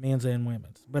 Men's and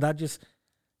women's. But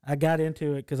I got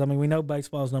into it because, I mean, we know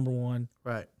baseball is number one.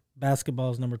 Right.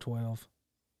 Basketball is number 12.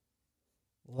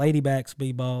 Ladybacks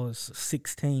b-ball is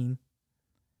 16.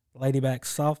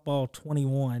 Ladybacks softball,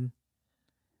 21.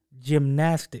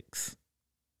 Gymnastics,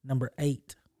 number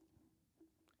 8.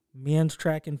 Men's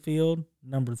track and field,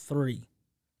 number 3.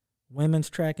 Women's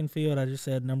track and field, I just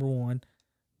said number 1.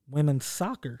 Women's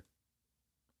soccer,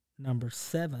 number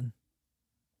 7.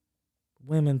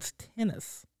 Women's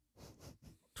tennis,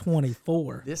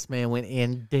 24. This man went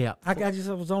in depth. I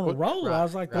was on a roll. Right, I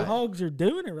was like, the Hogs are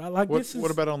doing it right. Like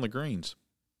What about on the greens?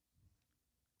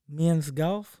 men's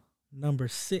golf, number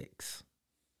 6.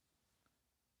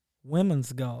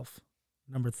 Women's golf,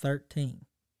 number 13.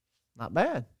 Not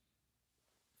bad.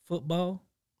 Football,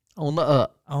 On the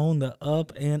up. on the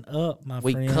up and up, my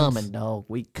We friends. coming, dog.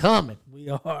 We coming. We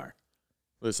are.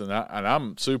 Listen,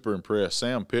 I'm super impressed.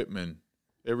 Sam Pittman,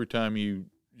 every time you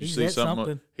He's see at something,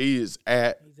 something. he is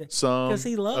at some 'Cause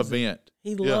he loves it. event.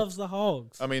 He Yeah. loves the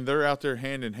Hogs. I mean, they're out there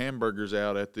handing hamburgers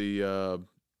out at the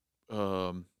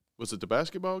was it the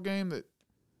basketball game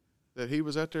that he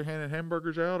was out there handing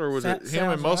hamburgers out, or was it him and Sounds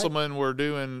right. Musselman were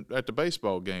doing at the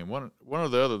baseball game? One or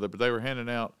the other, but they were handing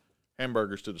out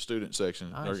hamburgers to the student section,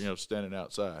 Nice. or standing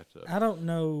outside. So. I don't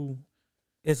know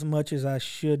as much as I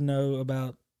should know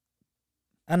about.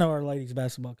 I know our ladies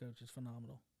basketball coach is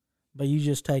phenomenal, but you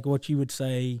just take what you would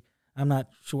say. I'm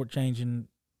not shortchanging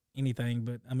anything,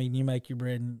 but I mean, you make your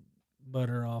bread and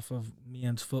butter off of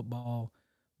men's football,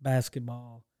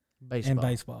 basketball, Baseball. and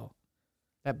baseball.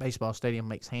 That baseball stadium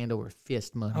makes hand over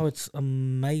fist money. Oh, it's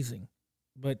amazing,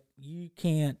 but you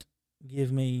can't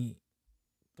give me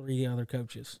 3 other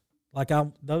coaches. Like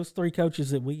those 3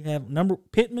 coaches that we have.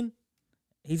 Pittman,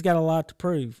 he's got a lot to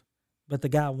prove, but the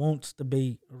guy wants to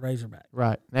be a Razorback.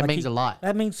 Right. That Like means a lot.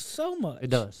 That means so much.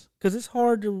 It does. Because it's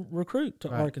hard to recruit to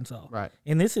Right. Arkansas. Right.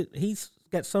 And he's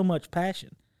got so much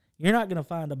passion. You're not going to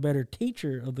find a better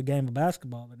teacher of the game of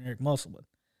basketball than Eric Musselman.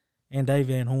 And Dave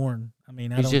Van Horn. I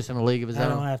mean, He's just in a league of his I own.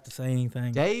 don't have to say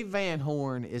anything. Dave Van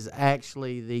Horn is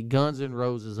actually the Guns N'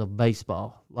 Roses of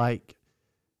baseball. Like,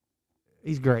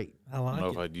 he's great. I I don't know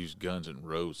like if it. I'd use Guns N'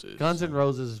 Roses. Guns N'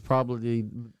 Roses is probably,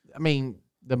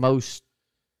 the most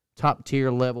top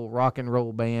tier level rock and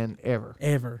roll band ever.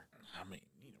 Ever. I mean,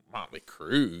 Motley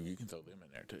Crue, you can throw them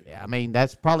in there too. Yeah,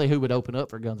 that's probably who would open up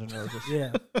for Guns N' Roses.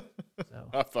 Yeah. So.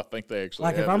 I think they actually.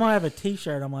 Like, if have I'm it. going to have a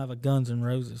T-shirt, I'm going to have a Guns N'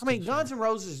 Roses I mean, T-shirt. Guns N'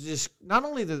 Roses just, not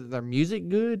only their music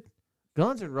good,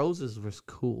 Guns N' Roses was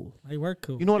cool. They were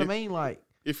cool. You know what I mean? Like,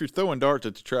 If you're throwing darts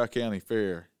at the Tri-County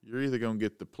Fair, you're either going to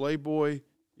get the Playboy,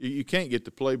 You can't get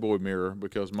the Playboy mirror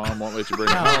because Mom won't let you bring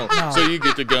it home. So you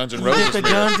get the Guns N' Roses Get the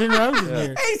mirror. Guns N' Roses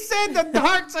mirror. He said the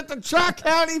darts at the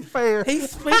Tri-County Fair.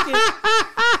 He's speaking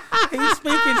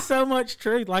so much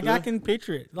truth. Like, I can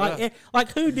picture it.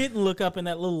 Like who didn't look up in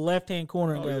that little left-hand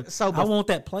corner and go, I want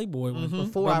that Playboy one.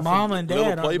 Before Mama and Dad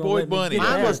little Playboy bunny.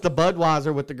 Mine was the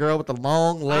Budweiser with the girl with the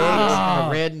long legs, and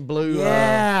the red and blue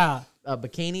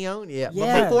bikini on. Yeah.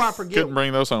 Yes. But before I forget, Couldn't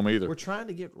bring those home either. we're trying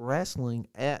to get wrestling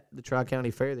at the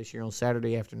Tri-County Fair this year on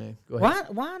Saturday afternoon. Go ahead.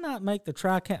 Why not make the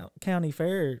Tri-County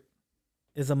Fair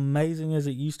as amazing as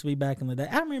it used to be back in the day?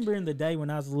 I remember in the day when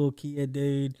I was a little kid,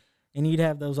 dude, and you'd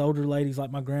have those older ladies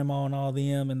like my grandma and all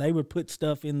them, and they would put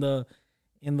stuff in the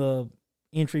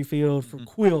entry field for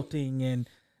quilting and,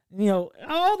 you know,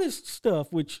 all this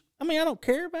stuff, which, I mean, I don't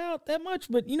care about that much,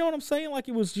 but you know what I'm saying? Like,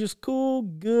 it was just cool,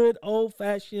 good,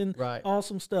 old-fashioned,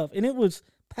 awesome stuff. And it was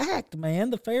packed, man.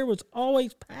 The fair was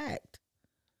always packed.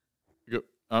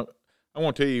 I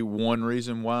want to tell you one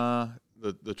reason why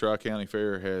the Tri-County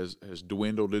Fair has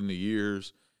dwindled in the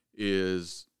years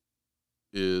is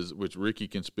which Ricky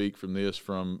can speak from this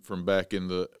from back in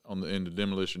the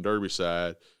Demolition Derby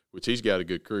side, which he's got a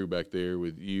good crew back there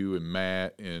with you and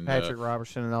Matt and Patrick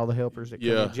Robertson and all the helpers that come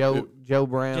in. Joe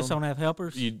Brown. Just don't have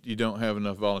helpers? You don't have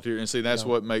enough volunteers. And see, that's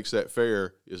what makes that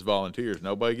fair is volunteers.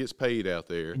 Nobody gets paid out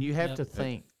there. And you have to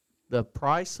think, the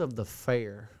price of the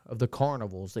fair, of the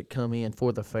carnivals that come in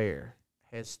for the fair,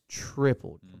 has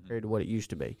tripled compared to what it used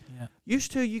to be. Yeah.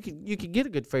 Used to, you could get a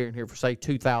good fair in here for, say,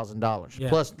 $2,000. Yeah.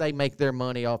 Plus, they make their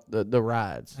money off the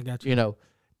rides. I got you. You know,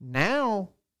 now,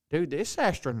 dude, it's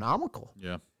astronomical.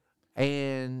 Yeah.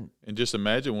 And just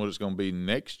imagine what it's going to be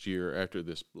next year after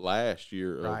this last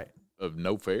year of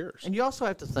no fairs. And you also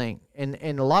have to think, and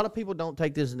a lot of people don't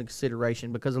take this into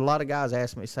consideration because a lot of guys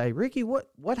ask me, say, Ricky,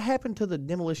 what happened to the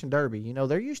Demolition Derby? You know,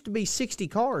 there used to be 60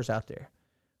 cars out there.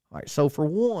 All right, so for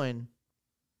one,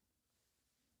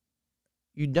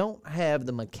 you don't have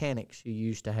the mechanics you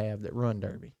used to have that run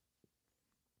Derby.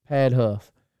 Pat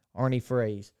Huff, Arnie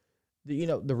Fraze,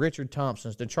 the Richard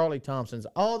Thompsons, the Charlie Thompsons,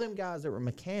 all them guys that were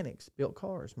mechanics built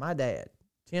cars. My dad,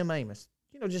 Tim Amos,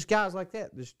 just guys like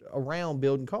that, just around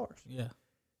building cars. Yeah.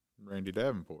 Randy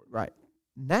Davenport. Right.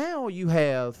 Now you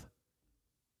have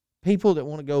people that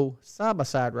want to go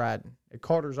side-by-side riding at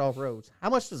Carter's Off-Roads. How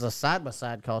much does a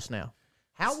side-by-side cost now?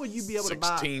 How would you be able to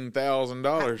buy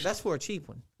 $16,000? That's for a cheap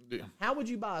one. Yeah. How would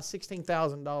you buy a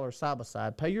 $16,000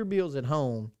 side-by-side, pay your bills at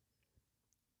home,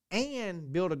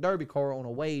 and build a derby car on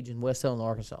a wage in West Helena,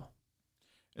 Arkansas?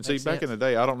 And see, back in the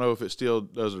day, I don't know if it still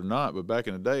does or not, but back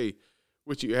in the day,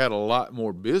 which you had a lot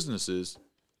more businesses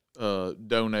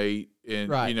donate, and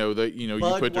you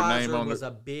put their name on. Budweiser was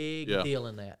a big deal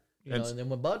in that. And then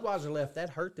when Budweiser left, that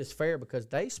hurt this fair because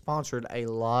they sponsored a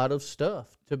lot of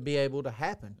stuff to be able to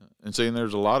happen. And seeing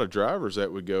there's a lot of drivers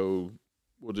that would go.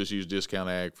 We'll just use Discount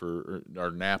Ag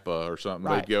or Napa or something.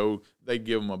 Right. They'd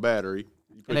give them a battery.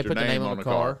 You And they put the name on the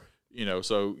car.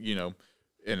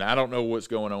 And I don't know what's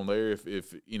going on there.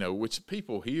 If which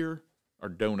people here are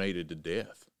donated to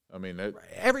death. I mean,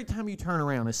 every time you turn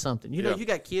around is something. You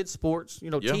got kids sports.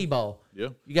 T-ball. Yeah.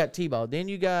 You got T-ball. Then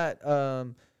you got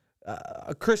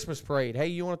a Christmas parade. Hey,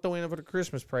 you want to throw in for the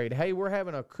Christmas parade? Hey, we're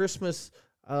having a Christmas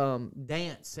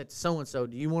dance at so-and-so.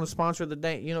 Do you want to sponsor the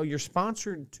dance? You're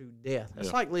sponsored to death.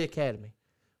 It's like Lee Academy.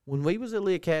 When we was at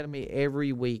Lee Academy,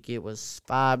 every week it was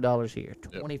 $5 here,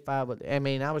 $25. I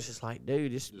mean, I was just like,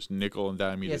 dude, just nickel and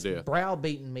dime you to death.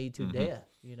 Browbeating me to death,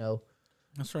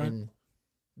 That's right.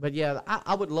 But yeah,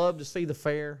 I would love to see the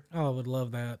fair. Oh, I would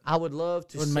love that. I would love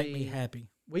to see. It would make me happy.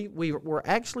 We're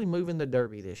actually moving the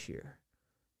Derby this year.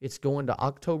 It's going to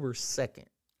October 2nd.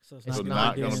 So it's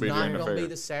not going to be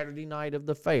the Saturday night of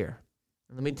the fair.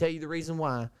 And let me tell you the reason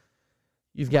why.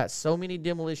 You've got so many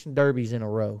demolition derbies in a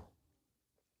row.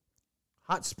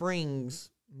 Hot Springs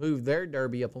moved their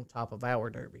derby up on top of our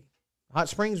derby. Hot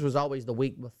Springs was always the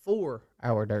week before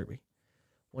our derby.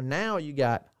 Well, now you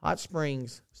got Hot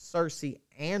Springs, Searcy,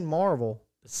 and Marvel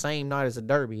the same night as the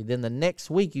derby. Then the next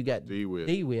week you got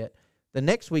DeWitt. The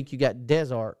next week you got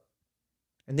Desart.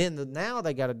 And then now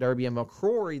they got a derby in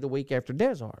McCrory the week after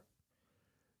Desart.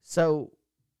 So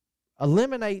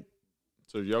eliminate.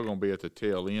 So y'all going to be at the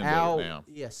tail end of it now.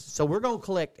 Yes. So we're going to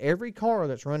collect every car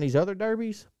that's run these other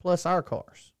derbies plus our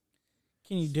cars.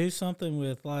 Can you do something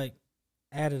with, like,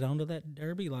 added onto that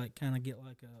derby? Like, kind of get,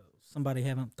 like, somebody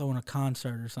throwing a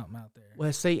concert or something out there?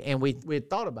 Well, see, and we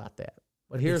thought about that.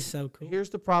 But here's so cool. Here's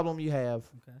the problem you have.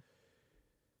 Okay.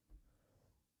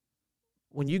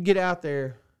 When you get out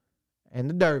there and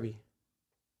the derby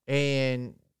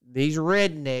and these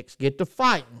rednecks get to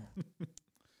fighting,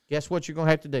 guess what you're going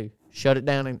to have to do? Shut it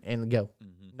down and go.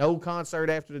 Mm-hmm. No concert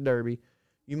after the derby.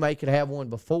 You may could have one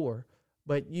before,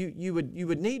 but you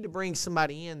would need to bring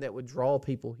somebody in that would draw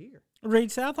people here. Reed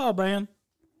Southall band.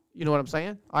 You know what I'm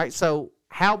saying? All right, so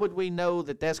how would we know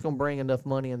that that's going to bring enough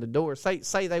money in the door?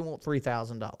 Say they want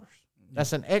 $3,000.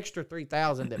 That's an extra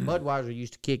 $3,000 that Budweiser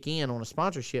used to kick in on a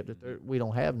sponsorship that we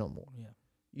don't have no more. Yeah.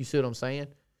 You see what I'm saying?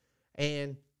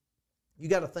 And you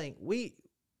got to think, we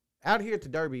out here at the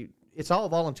Derby, it's all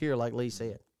volunteer, like Lee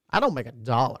said. I don't make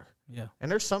 $1. Yeah.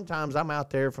 And there's sometimes I'm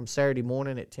out there from Saturday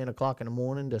morning at 10 o'clock in the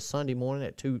morning to Sunday morning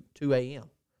at 2 a.m.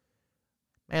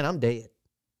 Man, I'm dead.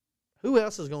 Who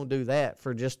else is going to do that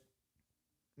for just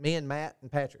me and Matt and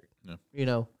Patrick? Yeah. You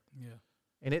know? Yeah.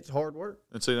 And it's hard work.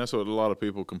 And see, that's what a lot of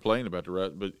people complain about the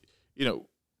ride. But, you know,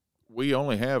 we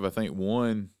only have, I think,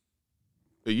 one.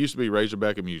 It used to be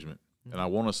Razorback Amusement. Mm-hmm. And I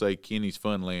want to say Kenny's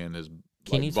Funland has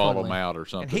bought them out or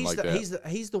something like that.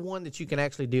 He's the one that you can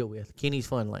actually deal with, Kenny's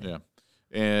Funland. Yeah.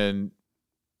 And,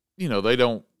 you know, they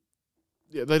don't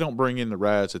bring in the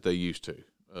rides that they used to,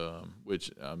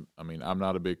 which, I mean, I'm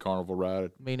not a big carnival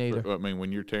rider. Me neither. I mean,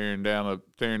 when you're tearing down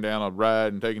a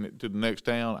ride and taking it to the next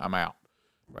town, I'm out.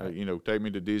 Right. You know, take me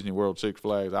to Disney World, Six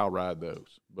Flags, I'll ride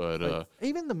those. But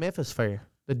even the Memphis Fair,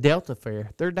 the Delta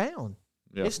Fair, they're down.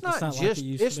 Yeah. It's not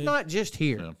just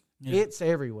here. Yeah. Yeah. It's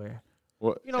everywhere.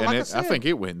 Well, you know, like I said, I think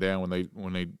it went down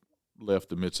when they left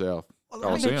the Mid-South.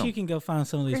 I bet you can go find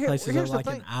some of these places like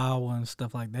in Iowa and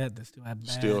stuff like that still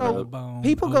have bad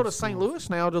people go to St. Louis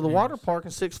now to the water park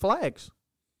and Six Flags.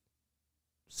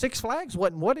 Six Flags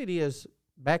wasn't what it is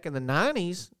back in the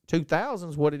 90s,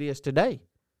 2000s, what it is today.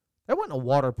 There wasn't a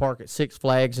water park at Six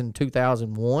Flags in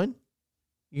 2001.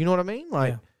 You know what I mean?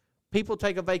 Like, people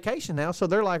take a vacation now, so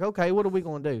they're like, okay, what are we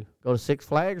going to do? Go to Six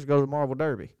Flags or go to the Marvel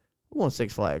Derby? We want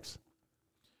Six Flags.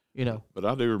 You know. But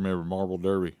I do remember Marvel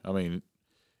Derby. I mean,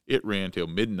 it ran till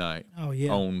midnight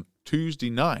on Tuesday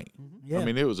night. Mm-hmm. Yeah. I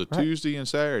mean, it was a Tuesday and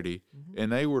Saturday,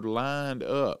 and they were lined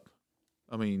up,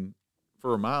 I mean,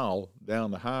 for a mile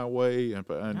down the highway. And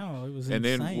it was and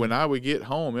insane. then when I would get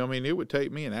home, I mean, it would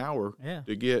take me an hour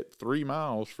to get 3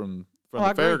 miles from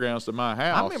the fairgrounds to my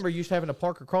house. I remember used to having to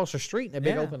park across the street in a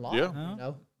big open lot. Yeah. You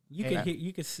know?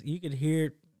 You could hear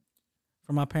it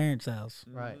from my parents' house.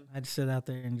 Right. I'd sit out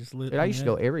there and just listen. I used to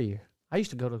go every year. I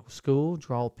used to go to school,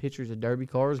 draw pictures of Derby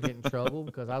cars, get in trouble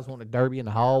because I was wanting a Derby in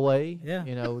the hallway. Yeah.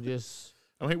 You know, just.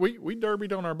 I mean, we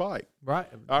derbied on our bike. Right.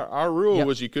 Our rule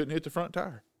was you couldn't hit the front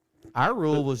tire. Our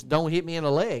rule was don't hit me in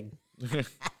the leg.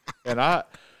 And I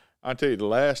tell you, the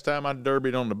last time I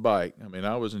derbied on the bike, I mean,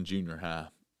 I was in junior high.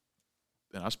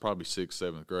 And I was probably 6th,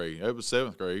 7th grade. It was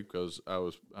 7th grade because I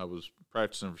was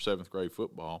practicing for 7th grade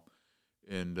football.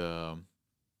 And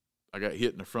I got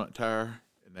hit in the front tire.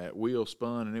 And that wheel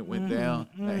spun and it went down.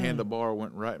 That handlebar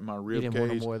went right in my rib cage. You didn't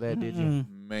want no more of that, did you?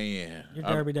 Man. Your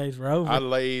derby days were over. I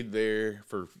laid there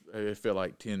for, it felt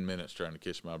like 10 minutes trying to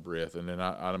catch my breath. And then,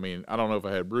 I mean, I don't know if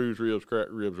I had bruised ribs,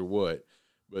 cracked ribs, or what.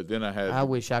 But then I had. I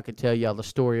wish I could tell y'all the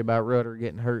story about Rudder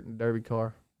getting hurt in the derby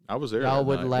car. I was there. Y'all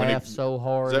would laugh so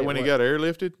hard. Is that when he got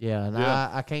airlifted? Yeah. And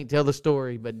I can't tell the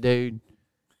story, but, dude,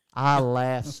 I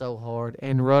laughed so hard.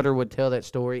 And Rudder would tell that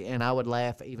story, and I would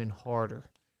laugh even harder.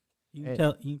 You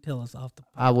can tell us off the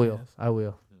podcast. I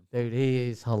will. Dude, he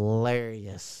is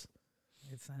hilarious.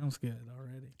 It sounds good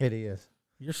already. It is.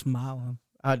 You're smiling.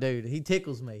 Oh, dude, he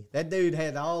tickles me. That dude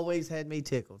had always had me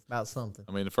tickled about something.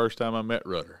 I mean, the first time I met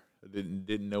Rudder, I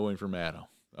didn't know him from Adam.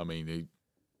 I mean,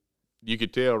 you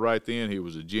could tell right then he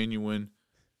was a genuine,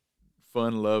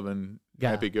 fun-loving,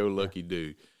 happy-go-lucky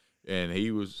dude. And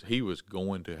he was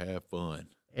going to have fun.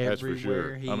 That's for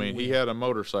sure. I mean, he had a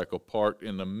motorcycle parked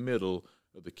in the middle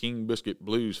of the King Biscuit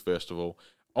Blues Festival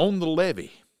on the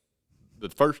levee. The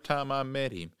first time I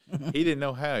met him, he didn't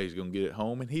know how he's going to get it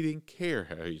home, and he didn't care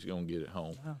how he's going to get it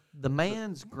home. The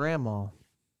man's grandma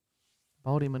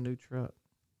bought him a new truck.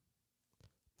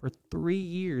 For 3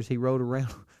 years, he rode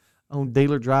around on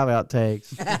dealer drive-out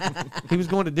tags. He was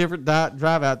going to different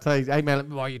drive-out tags. Hey, man, let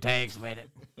me borrow your tags with it.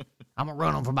 I'm going to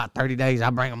run them for about 30 days.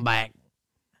 I'll bring them back.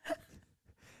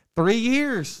 3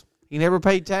 years. He never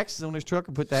paid taxes on his truck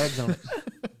or put tags on it.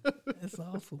 That's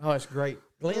awesome. Oh, it's great.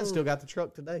 Glenn still got the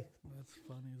truck today. That's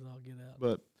funny as all get out.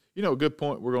 But, you know, a good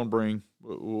point we're going to bring.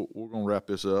 We're going to wrap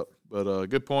this up. But a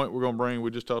good point we're going to bring.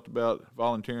 We just talked about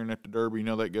volunteering at the Derby. You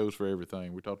know, that goes for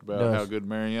everything. We talked about how good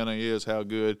Mariana is, how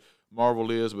good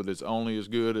Marvel is, but it's only as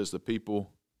good as the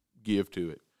people give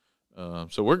to it.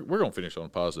 So we're going to finish on a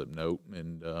positive note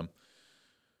and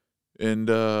you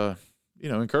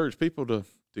know, encourage people to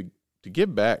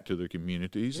give back to their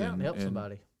communities and help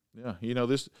somebody. Yeah, you know,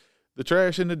 the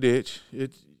trash in the ditch.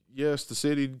 Yes, the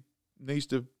city needs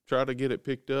to try to get it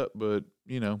picked up, but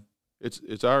you know,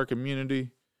 it's our community,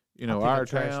 you know, I pick our up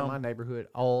trash in my town. neighborhood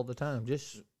all the time.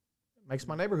 Just makes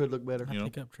my neighborhood look better. I You know,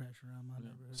 pick up trash around my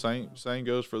neighborhood. Same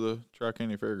goes for the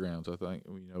Tri-County Fairgrounds. I think,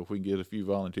 you know, if we can get a few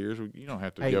volunteers, you don't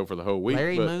have to Hey, go for the whole week.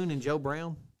 Larry but, Moon and Joe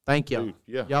Brown, thank y'all. dude,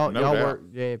 yeah, y'all no doubt. work.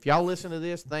 Yeah, if y'all listen to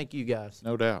this, thank you guys.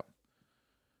 No doubt.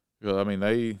 Well, I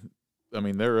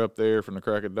mean, they're up there from the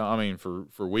crack of dawn. I mean, for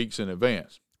weeks in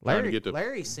advance. Trying to get to,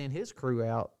 Larry sent his crew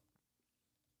out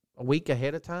a week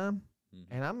ahead of time,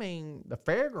 Mm-hmm. and I mean the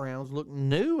fairgrounds looked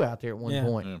new out there at one Yeah.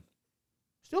 point. Yeah.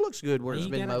 Still looks good where it's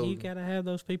You been gotta, mowed. you gotta have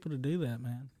those people to do that,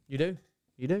 man. You do.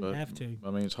 But, Have to. I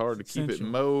mean, it's hard to keep it Essential.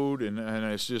 mowed, and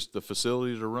it's just the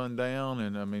facilities are run down,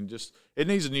 and I mean, just it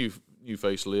needs a new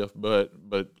facelift. But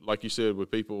like you said, with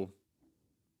people,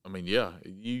 I mean, yeah,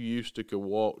 you used to could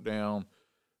walk down.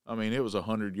 I mean, it was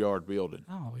 100-yard building,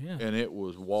 Oh yeah. and it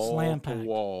was wall Slam to packed.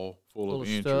 wall full Full of of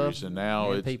entries, stuff and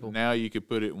now and people. now you could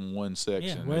put it in one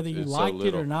section. Yeah, whether you It's so liked it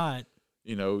little. or not,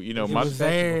 you know, it my was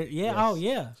there. Yeah. Yes. Oh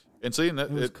yeah. and seeing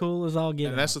that It was cool as all get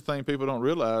and out. that's the thing people don't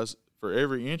realize. For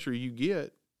every entry you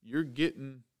get, you're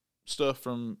getting stuff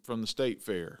from the state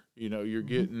fair. You know, you're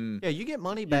getting Yeah, you get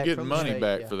money you're back. getting from the money state,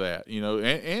 back yeah. for that. You know,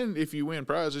 and if you win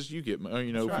prizes, you get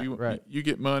you know, That's if you right. you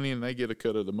get money and they get a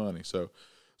cut of the money. So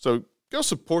go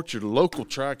support your local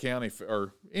Tri-County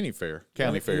or any fair,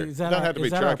 county fair. Is that Doesn't our, have to be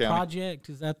is that our Tri-County. project?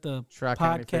 Is that the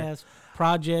Tri-County Fair. podcast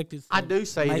project? Is I to do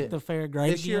say make that the fair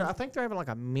great this year. again? I think they're having like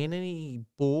a mini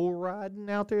bull riding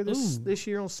out there this Ooh. this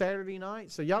year on Saturday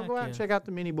night. So y'all Heck go out and yeah. check out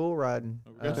the mini bull riding.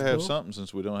 We've got to That's have cool. something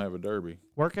since we don't have a derby.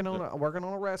 Working on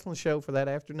a wrestling show for that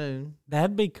afternoon.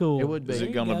 That'd be cool. It would be. Is There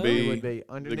it you going to go. be? It would be Is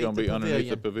underneath it going to be the underneath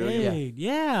the pavilion? Dude,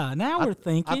 yeah. Now we're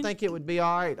thinking. I think it would be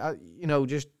all right.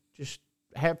 Just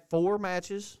have 4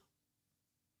 matches.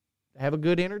 Have a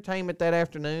good entertainment that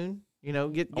afternoon. You know,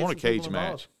 get I want a some people cage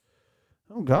involved. match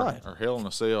Oh God, or Hell in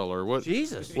a Cell or what?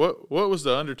 Jesus, What was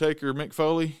the Undertaker Mick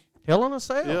Foley? Hell in a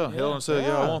Cell. Yeah, Hell in a Cell.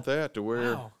 Yeah, I Yeah. want that to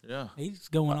where. Wow. Yeah. He's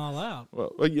going all out.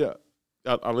 Well, yeah.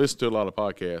 I listen to a lot of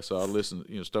podcasts. So I listen.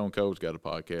 You know, Stone Cold's got a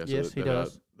podcast. Yes, he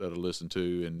does. That I listen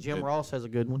to, and Jim Ross has a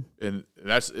good one. and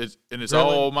it's Really?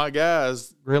 all my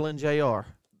guys. Grilling Jr.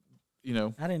 You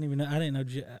know, I didn't know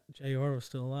JR was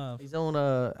still alive. He's on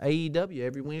AEW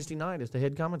every Wednesday night as the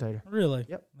head commentator, Really?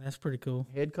 Yep. That's pretty cool.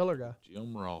 head color guy.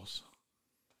 Jim Ross.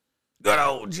 Good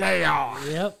old Jr.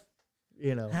 Yep.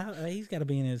 You know, He's got to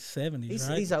be in his 70s,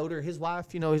 right? he's older. His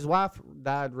wife, his wife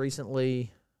died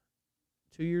recently.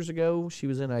 2 years ago, she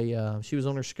was on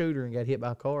her scooter and got hit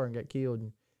by a car and got killed.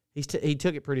 And he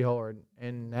took it pretty hard,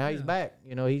 and now he's Yeah. back.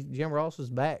 Jim Ross is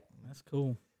back. That's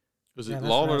cool. Was Yeah, it that's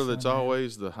Lawler wrestling, that's man.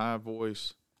 always the high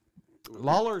voice?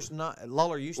 Lawler's not.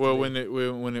 Lawler used to. Well, be. when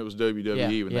it was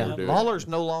WWE, when they were doing it. Lawler's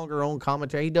no longer on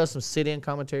commentary. He does some sit-in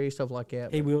commentary stuff like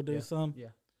that. He but, will do yeah. some. Yeah,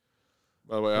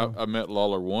 By the way, I met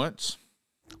Lawler once.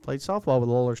 played softball with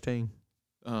Lawler's team.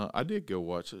 I did go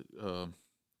watch it.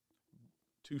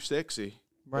 Too Sexy.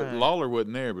 But Right. Lawler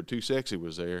wasn't there, but Too Sexy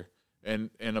was there. And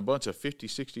a bunch of 50,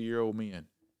 60-year-old men.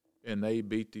 And they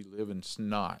beat the living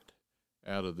snot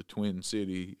out of the Twin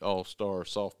City All-Star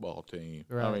softball team.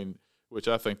 Right. I mean, which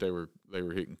I think they were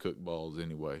hitting cook balls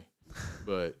anyway.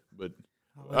 But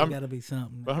Oh, got to be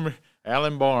something. I remember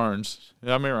Alan Barnes.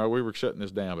 I remember we were shutting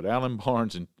this down, but Alan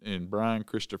Barnes and Brian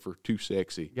Christopher, Too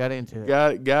Sexy. Got into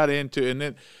it. Got into it, and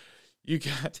then you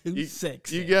got Too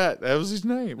Sexy. You got that was his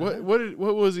name. What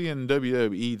was he in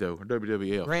WWE though or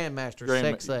WWF? Grandmaster,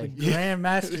 Grandma- sexy.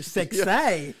 Grandmaster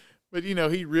Sexy. But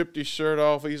he ripped his shirt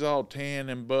off. He's all tan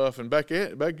and buff. And back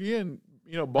then,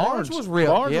 Barnes was ripped,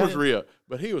 Barnes yeah. was ripped,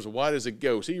 but he was white as a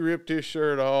ghost. He ripped his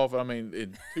shirt off. I mean,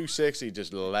 and Too Sexy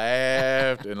just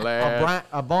laughed and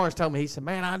laughed. Barnes told me, he said,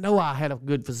 "Man, I know I had a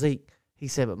good physique." He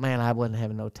said, "But man, I wasn't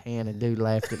having no tan." And dude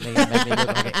laughed at me and made me look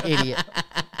like an idiot.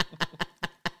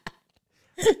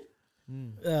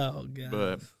 Oh,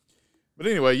 God. But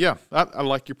anyway, yeah, I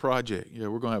like your project. Yeah,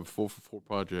 we're gonna have a 4-for-4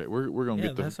 project. We're gonna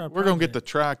Yeah, that's our we're gonna get project. the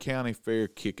Tri-County Fair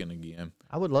kicking again.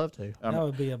 I would love to. That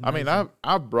would be amazing. I mean,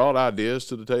 I've brought ideas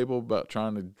to the table about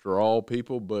trying to draw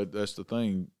people, but that's the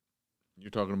thing. You're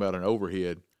talking about an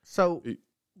overhead. So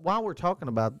while we're talking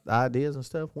about ideas and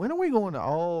stuff, when are we going to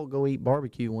all go eat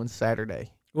barbecue one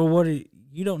Saturday? Well,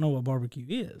 you don't know what barbecue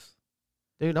is.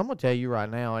 Dude, I'm going to tell you right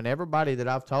now, and everybody that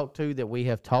I've talked to that we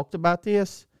have talked about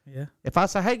this, Yeah. if I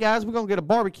say, "Hey, guys, we're going to get a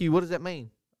barbecue," what does that mean?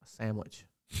 A sandwich.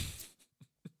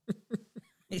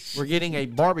 We're getting a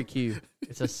barbecue.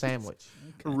 It's a sandwich.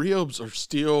 Ribs are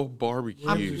still barbecue.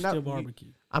 Ribs are no, still you- barbecue.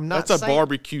 I'm not That's a saying,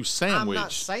 barbecue I'm not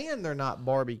sandwich. saying they're not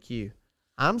barbecue.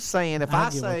 I'm saying if I I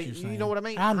get what say, you're you saying. know what I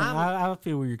mean? I know. I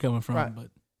feel where you're coming from, Right. but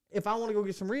If I want to go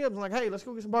get some ribs, I'm like, "Hey, let's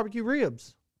go get some barbecue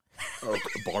ribs." Oh,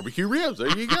 barbecue ribs.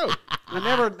 There you go.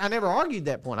 I never argued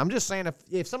that point. I'm just saying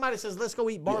if somebody says let's go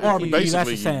eat barbecue, Basically, that's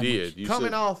a you sandwich. did. You coming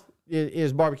said, off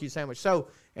is barbecue sandwich. So,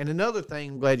 and another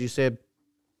thing, I'm glad you said.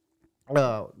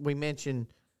 We mentioned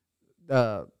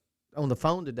on the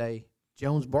phone today,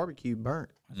 Jones Barbecue burnt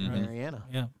in Mariana.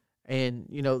 Yeah. And,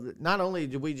 not only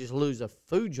did we just lose a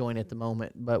food joint at the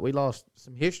moment, but we lost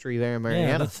some history there in Mariana.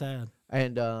 Yeah, that's sad.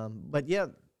 And, but yeah,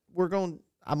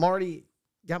 I'm already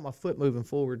got my foot moving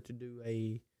forward to do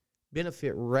a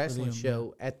benefit wrestling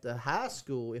show at the high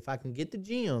school if I can get the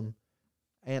gym.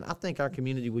 And I think our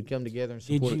community would come together and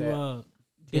support that.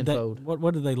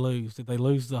 What did they lose? Did they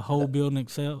lose the whole building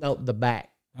itself? No, the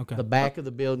back. Okay. The back of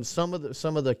the building, some of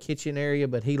the kitchen area,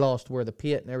 but he lost where the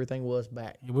pit and everything was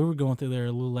back. Yeah, we were going through there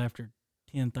a little after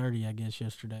 10:30, I guess,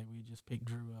 yesterday. We just picked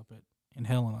Drew up in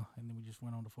Helena, and then we just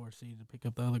went on to Forest City to pick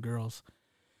up the other girls.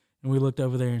 And we looked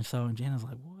over there and saw, and Jana's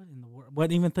like, "What in the world?"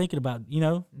 Wasn't even thinking about,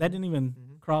 that didn't even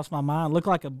cross my mind. Looked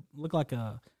like a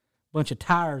bunch of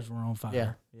tires were on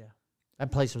fire. Yeah.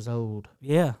 That place was old.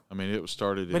 Yeah. I mean, it was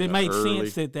started. But in it made early,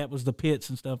 sense that was the pits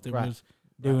and stuff that was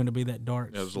doing to be that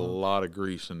dark. There was a lot of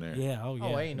grease in there. Yeah. Oh yeah.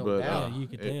 Oh, ain't no But, doubt. Yeah, you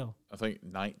could tell. I think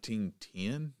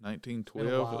 1910,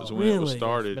 1912 while. was when it was Really?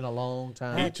 started. It's been a long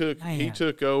time. He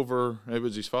took over. It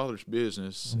was his father's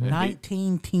business. and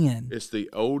 1910. it's the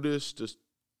oldest.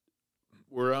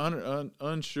 We're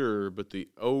unsure, but the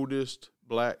oldest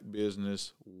black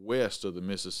business west of the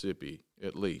Mississippi,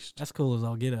 at least. That's cool as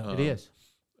all get out. It is.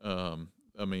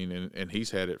 I mean, and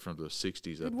he's had it from the 60s. I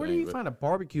Dude, think. where do you find a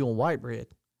barbecue on white bread?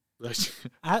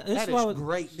 That is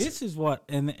great. This is what,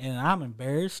 and I'm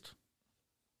embarrassed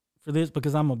for this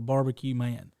because I'm a barbecue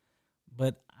man,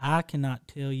 but I cannot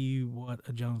tell you what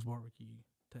a Jones barbecue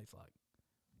tastes like.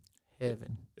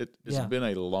 Heaven. It's been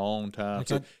a long time.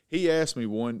 So he asked me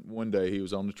one day, he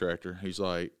was on the tractor. He's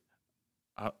like,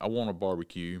 I want a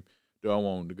barbecue. Do I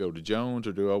want to go to Jones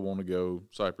or do I want to go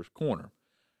Cypress Corner?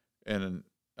 And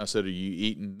I said, are you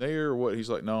eating there or what? He's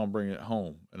like, no, I'm bringing it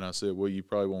home. And I said, well, you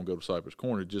probably won't go to Cypress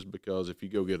Corner just because if you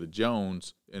go get a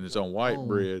Jones and it's on white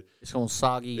bread, it's going to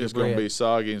soggy. It's going to be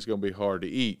soggy and it's going to be hard to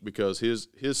eat because his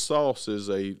sauce is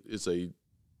a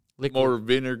liquid. More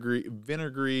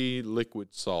vinegary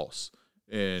liquid sauce.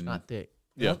 And it's not thick.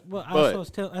 Yeah. Well,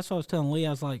 that's what I was telling Lee.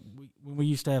 I was like, when we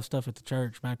used to have stuff at the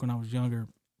church back when I was younger,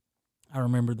 I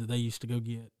remember that they used to go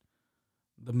get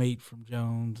the meat from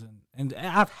Jones, and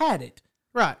I've had it.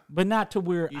 Right. But not to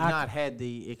where You've not had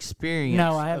the experience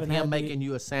I haven't of him had making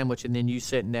you a sandwich and then you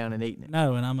sitting down and eating it.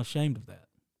 No, and I'm ashamed of that.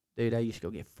 Dude, I used to go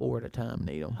get 4 at a time and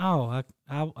eat them. Oh,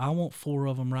 I want 4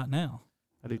 of them right now.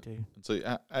 I do too. See,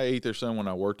 I ate there some when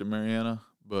I worked at Mariana,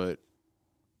 but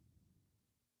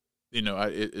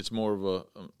it's more of a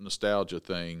nostalgia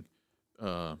thing,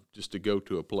 just to go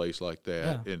to a place like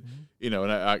that. Yeah. And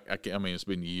and I mean, it's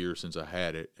been years since I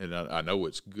had it, and I know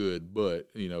it's good, but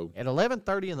at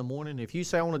 11:30 in the morning, if you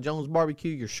say I want a Jones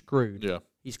barbecue, you're screwed. Yeah,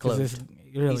 he's closed.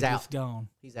 He's out. Gone.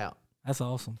 He's out. That's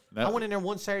awesome. I went in there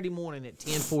one Saturday morning at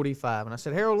 10:45, and I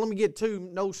said, Harold, let me get 2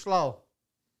 no slaw.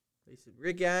 He said,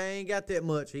 Ricky, I ain't got that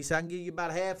much. He said, I can give you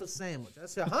about half a sandwich. I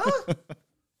said, huh?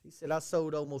 He said, I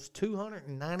sold almost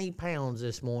 290 pounds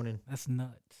this morning. That's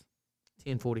nuts.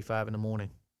 10:45 in the morning.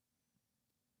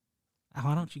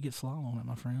 Why don't you get slaw on it,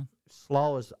 my friend?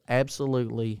 Slaw is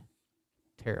absolutely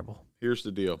terrible. Here's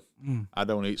the deal. I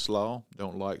don't eat slaw.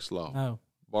 Don't like slaw. No.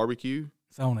 Barbecue.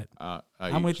 It's on it.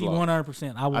 I'm with you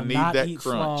 100%. I will not eat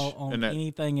slaw on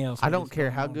anything else. I don't care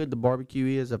how good the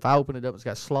barbecue is. If I open it up, it's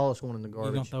got slaw, it's going in the garbage.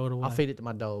 You're going to throw it away. I'll feed it to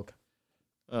my dog.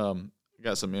 I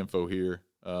got some info here.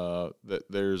 That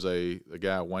there's a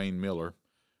guy, Wayne Miller,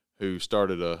 who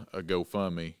started a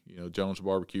GoFundMe, Jones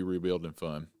Barbecue Rebuilding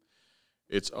Fund.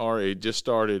 It just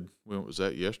started, when was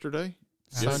that, yesterday?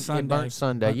 Sunday.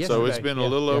 Yesterday. So it's been a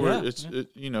little over,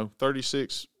 Yeah.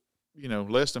 36,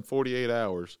 less than 48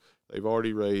 hours. They've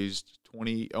already raised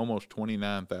almost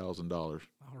 $29,000.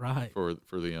 All right. For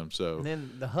them. So and then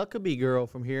the Huckabee girl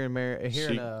from here in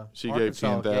she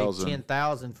Arkansas gave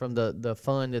 $10,000 from the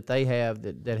fund that they have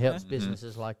that helps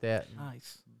businesses like that.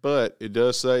 Nice. But it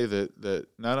does say that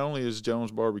not only is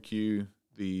Jones Barbecue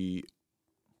the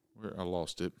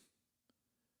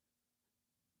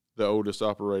oldest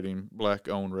operating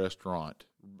black-owned restaurant,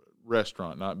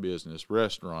 not business,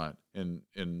 restaurant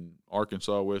in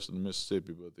Arkansas, west of the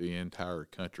Mississippi, but the entire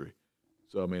country.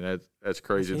 So I mean that's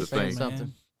crazy to think.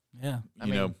 Something. Yeah,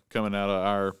 coming out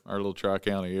of our little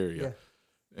Tri-County area,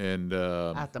 and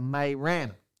out the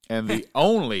Marana, and the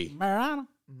only Marana,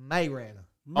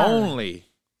 only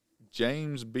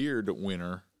James Beard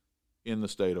winner in the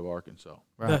state of Arkansas.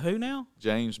 The who now?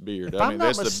 James Beard. If I I'm mean,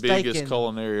 not that's the biggest mistaken,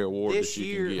 culinary award this that you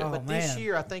year, can get. but man. this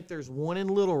year I think there's one in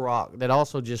Little Rock that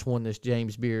also just won this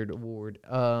James Beard Award.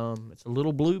 It's a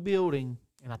little blue building,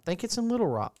 and I think it's in Little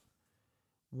Rock.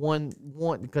 One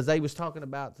because they was talking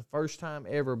about the first time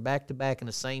ever back to back in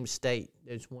the same state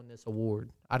that's won this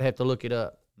award. I'd have to look it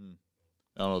up.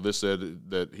 I don't know. This said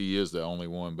that he is the only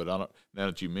one, but I don't. Now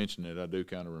that you mention it, I do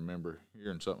kind of remember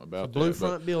hearing something about Blue that.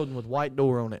 front building with white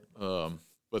door on it.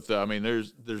 I mean,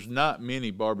 there's not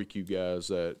many barbecue guys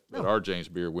that are James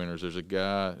Beard winners. There's a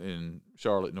guy in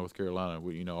Charlotte, North Carolina.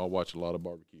 I watch a lot of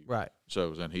barbecue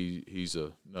shows, and he's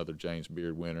another James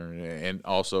Beard winner, and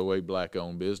also a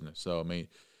black-owned business. So I mean,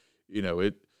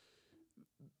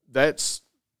 those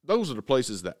are the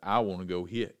places that I want to go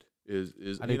hit. I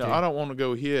don't want to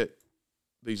go hit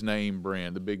these name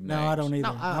brand, the big names. No, I don't either.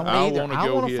 No, I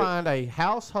want to find a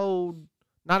household.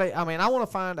 I want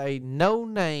to find a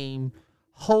no-name,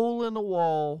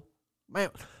 hole-in-the-wall.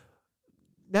 Man,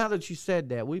 now that you said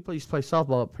that, we used to play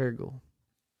softball at Paragould.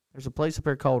 There's a place up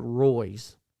there called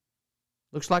Roy's.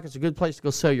 Looks like it's a good place to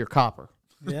go sell your copper.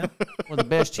 Yeah. One of the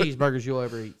best cheeseburgers you'll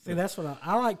ever eat. See, that's what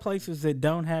I like, places that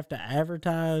don't have to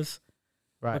advertise,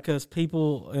 Right. because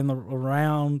people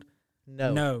around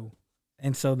know,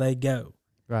 and so they go.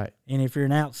 Right. And if you're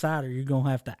an outsider, you're going to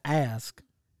have to ask,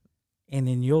 and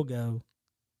then you'll go,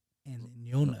 and then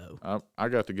you'll know. I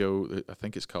got to go. I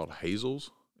think it's called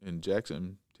Hazel's in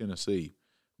Jackson, Tennessee.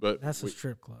 But that's a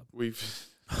strip club. We've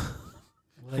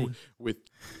with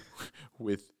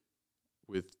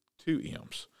two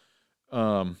M's.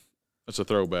 That's a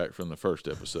throwback from the first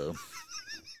episode.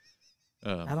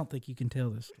 I don't think you can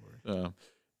tell this story.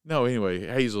 No, anyway,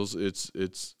 Hazel's. It's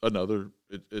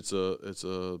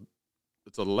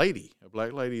a lady, a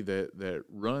black lady that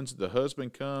runs. The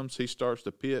husband comes. He starts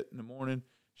the pit in the morning.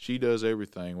 She does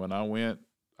everything. When I went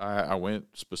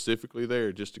specifically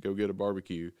there just to go get a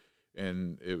barbecue,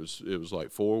 and it was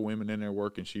like 4 women in there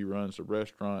working. She runs the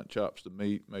restaurant, chops the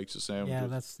meat, makes the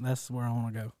sandwiches. Yeah, that's where I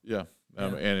want to go. Yeah,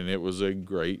 and it was a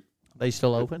great. They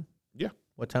still open? Yeah.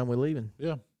 What time we leaving?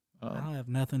 Yeah. I don't have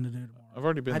nothing to do tomorrow. I've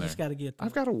already been there. I just got to get.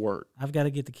 I've got to work. I've got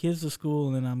to get the kids to school,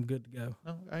 and then I'm good to go.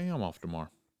 No, I am off tomorrow.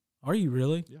 Are you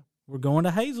really? Yeah. We're going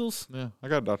to Hazel's. Yeah, I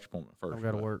got a doctor's appointment first. I've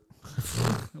got to work.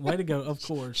 Way to go, of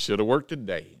course. Should have worked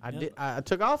today. I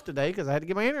took off today because I had to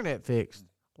get my internet fixed.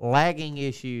 Lagging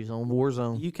issues on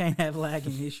Warzone. You can't have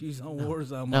lagging issues on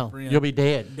Warzone, my friend. You'll be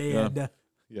dead. Dead.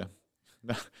 Yeah.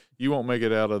 No, you won't make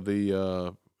it out of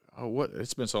the what?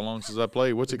 It's been so long since I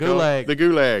played. What's it gulag. called? The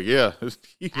gulag. Yeah.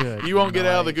 You won't get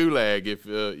out of the gulag if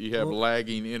you have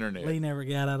lagging internet. Lee never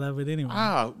got out of it anyway.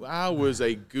 I was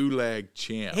a gulag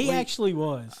champ. He actually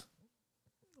was.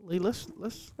 Lee, let's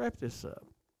wrap this up.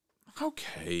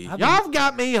 Okay. Y'all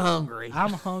got me hungry.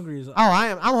 I'm hungry as. I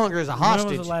am. I'm hungry as a hostage.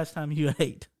 When was the last time you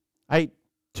ate? I ate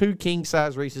 2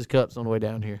 king-size Reese's cups on the way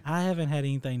down here. I haven't had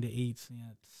anything to eat since.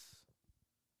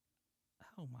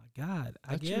 Oh my God!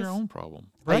 That's your own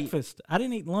problem. Breakfast. I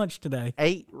didn't eat lunch today.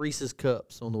 8 Reese's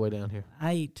cups on the way down here.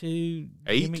 I ate 2.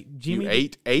 8. Jimmy you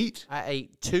ate 8? I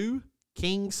ate 2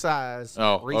 king-size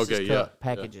Reese's cup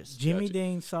packages. Jimmy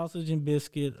Dean sausage and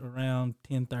biscuit around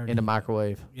 10:30 in the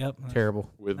microwave. Yep. Terrible.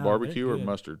 With barbecue or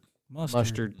mustard?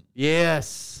 Mustard.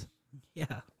 Yes.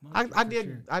 Yeah. I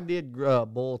did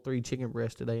boil 3 chicken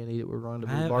breasts today and eat it with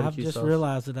rendezvous barbecue I've sauce. just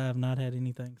realized that I have not had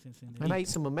anything since then. And I ate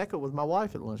some Emeka with my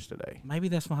wife at lunch today. Maybe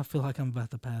that's why I feel like I'm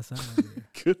about to pass out over here.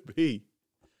 Could be.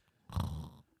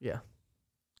 Yeah.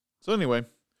 So anyway,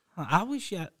 I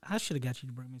wish I should have got you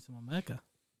to bring me some Emeka.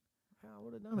 I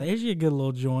would have done it. There's you a good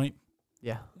little joint.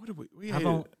 Yeah. What did we We're not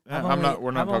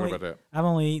talking about that. I've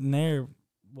only eaten there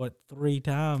 3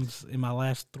 times in my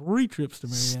last 3 trips to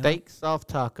Marietta. Steak soft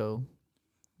taco,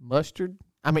 mustard.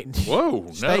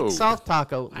 Whoa, steak soft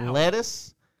taco,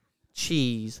 lettuce,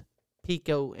 cheese,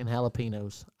 pico, and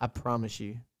jalapenos. I promise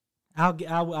you.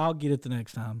 I'll get it the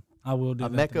next time. I will do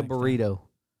that. Emeka burrito.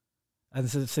 And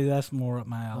see, that's more up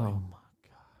my alley. Oh my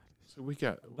god! So we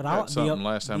got something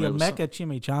last time. The Emeka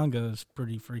chimichanga is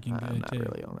pretty freaking good not too.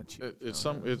 Really on it.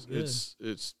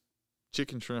 It's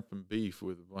chicken, shrimp, and beef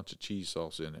with a bunch of cheese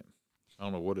sauce in it. I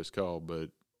don't know what it's called, but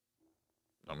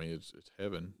I mean it's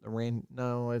heaven.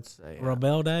 It's a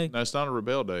Rebel Day. No, it's not a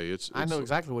Rebel Day. I know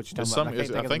exactly what you're talking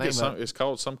about. I think it's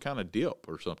called some kind of dip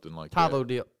or something like Tavo that.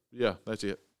 dip. Yeah, that's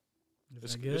it.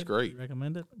 Is that good? It's great. You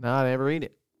recommend it? No, I never eat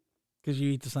it. Because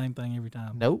you eat the same thing every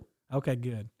time. Nope. Okay,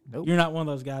 good. Nope. You're not one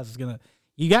of those guys that's gonna.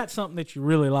 You got something that you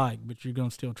really like, but you're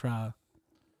gonna still try.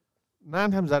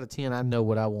 9 times out of 10, I know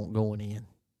what I want going in.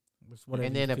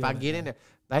 And then if I get in there,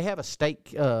 they have a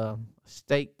steak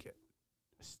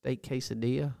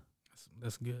quesadilla.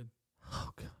 That's good. Oh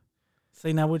god!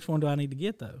 See, now which one do I need to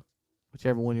get, though?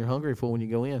 Whichever one you're hungry for when you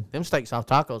go in. Them steak soft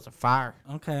tacos are fire.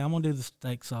 Okay, I'm going to do the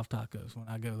steak soft tacos when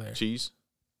I go there. Cheese?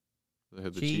 They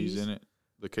have the cheese in it?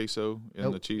 The queso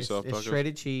and the cheese soft tacos?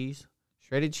 It's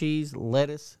shredded cheese,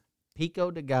 lettuce,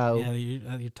 pico de gallo.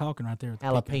 Yeah, you're talking right there with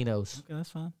jalapenos. Okay, that's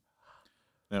fine.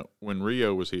 Now, when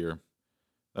Rio was here,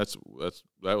 that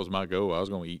was my goal. I was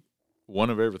going to eat one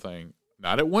of everything,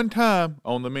 not at one time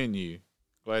on the menu.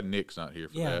 Glad Nick's not here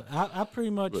for that. Yeah, I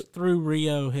pretty much through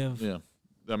Rio have. Yeah,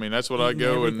 I mean that's what I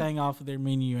go everything off of their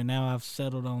menu, and now I've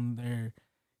settled on their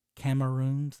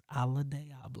Cameroons a la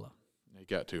Diablo. It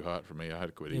got too hot for me. I had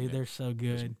to quit eating. They're so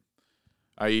good.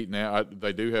 I eat now.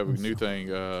 They do have a new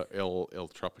thing, El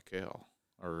Tropical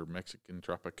or Mexican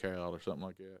Tropical or something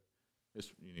like that.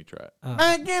 You need to try it.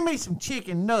 Man, give me some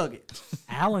chicken nuggets.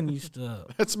 Alan used to.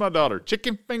 That's my daughter.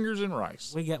 Chicken fingers and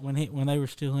rice. We got when they were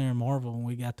still here in Marvel, and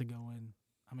we got to go in.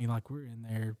 I mean, like we're in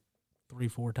there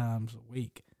 3-4 times a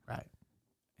week. Right.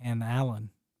 And Alan,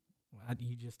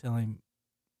 you just tell him,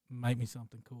 make me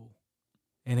something cool,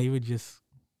 and he would just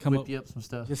come Whip you up some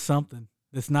stuff. Just something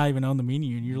that's not even on the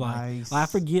menu, and you're nice. like, I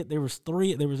forget there was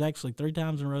actually 3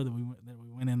 times in a row that we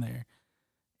went in there,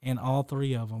 and all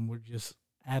 3 of them were just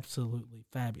absolutely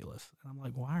fabulous. And I'm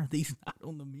like, why are these not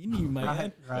on the menu,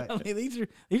 man? Right. I mean, these are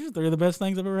 3 of the best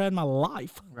things I've ever had in my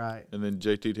life. Right. And then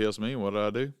JT tells me,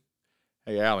 what do?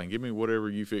 Hey, Alan, give me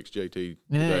whatever you fix, JT.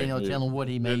 Today. Tell him what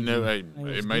he made. No, hey,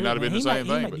 it may not have been the same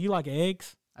thing. But do you like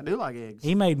eggs? I do like eggs.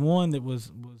 He made one that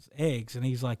was eggs, and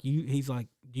he's like, do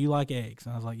you like eggs?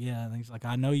 And I was like, yeah. And he's like,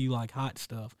 I know you like hot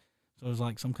stuff. So it was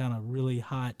like some kind of really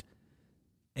hot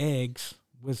eggs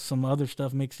with some other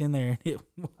stuff mixed in there.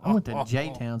 I went to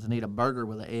J-Towns and eat a burger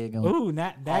with an egg on it. Ooh,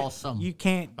 that awesome. You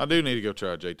can't. I do need to go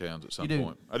try J-Towns at some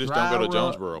point. I just don't go to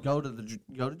Jonesboro. Go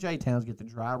to J-Towns, get the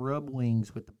dry rub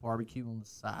wings with the barbecue on the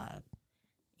side.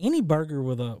 Any burger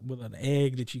with an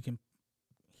egg that you can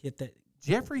hit that.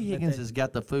 Jeffrey Higgins has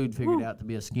got the food figured out to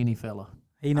be a skinny fella.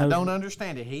 He knows. I don't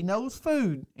understand it. He knows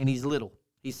food, and he's little.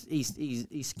 He's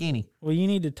skinny. Well, you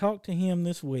need to talk to him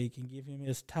this week and give him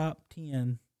his top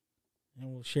 10,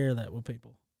 and we'll share that with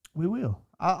people. We will.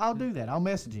 I'll do that. I'll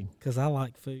message him because I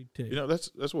like food too.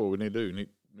 That's what we need to do. Need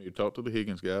to talk to the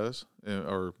Higgins guys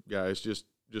or guys. It's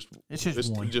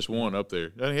just one up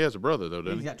there. And he has a brother though,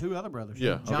 doesn't he? He's got 2 other brothers.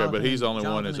 Yeah. Okay, but he's the only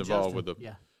one that's involved with the.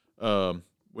 Yeah.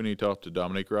 We need to talk to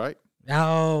Dominique Wright.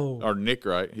 Oh. Or Nick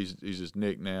Wright. He's just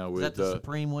Nick now. Is that the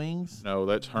Supreme Wings? No,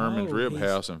 that's Herman's Rib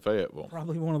House in Fayetteville.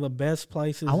 Probably one of the best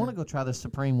places. I want to go try the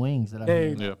Supreme Wings that I've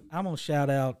had. Yeah. I'm gonna shout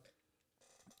out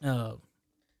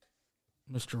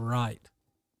Mr. Wright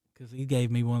because he gave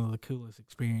me one of the coolest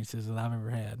experiences that I've ever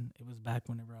had. It was back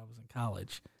whenever I was in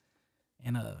college,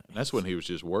 and that's when he was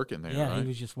just working there. Yeah, right? He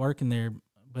was just working there,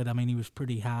 but I mean he was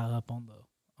pretty high up on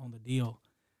the deal,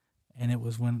 and it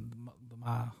was when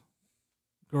my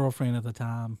girlfriend at the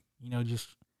time, just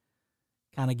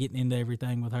kind of getting into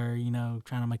everything with her,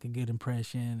 trying to make a good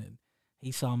impression, and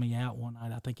he saw me out one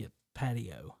night, I think at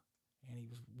Patio, and he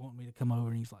was wanting me to come over,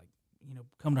 and he's like,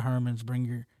 come to Herman's, bring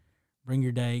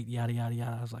your date, yada yada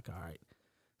yada. I was like, all right.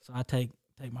 So I take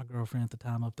my girlfriend at the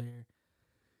time up there,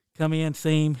 come in,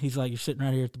 see him. He's like, you're sitting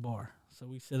right here at the bar. So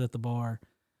we sit at the bar.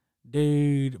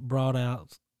 Dude brought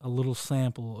out a little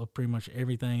sample of pretty much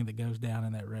everything that goes down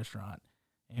in that restaurant,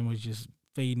 and was just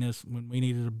feeding us when we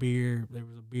needed a beer. There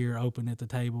was a beer open at the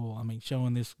table. I mean,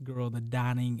 showing this girl the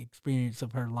dining experience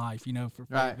of her life, for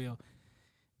Fayetteville. Right.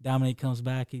 Dominic comes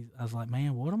back. I was like,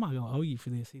 man, what am I going to owe you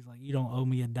for this? He's like, you don't owe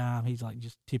me a dime. He's like,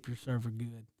 just tip your server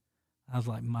good. I was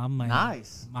like, my man.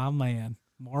 Nice. My man.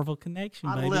 Marvel connection,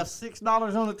 baby. I left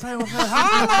 $6 on the table.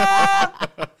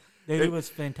 Holla! Dude, it was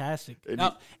fantastic.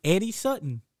 Eddie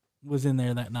Sutton was in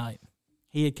there that night.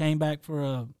 He had came back for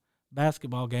a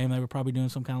basketball game. They were probably doing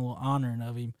some kind of little honoring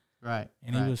of him. Right.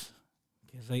 And he was,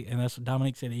 and that's what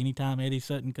Dominic said. Anytime Eddie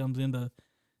Sutton comes into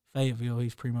Fayetteville,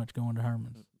 he's pretty much going to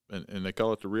Herman's. And they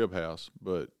call it the Rib House,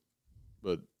 but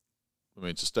I mean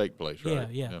it's a steak place, right?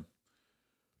 Yeah.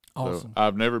 Awesome. So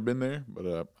I've never been there,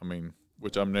 but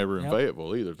which I'm never in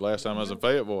Fayetteville either. The last time I was in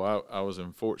Fayetteville, I was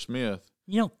in Fort Smith.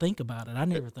 You don't think about it. I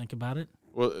never think about it.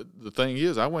 Well, the thing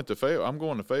is, I went to Fayetteville. I'm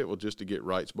going to Fayetteville just to get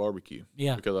Wright's Barbecue.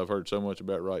 Yeah. Because I've heard so much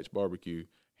about Wright's Barbecue.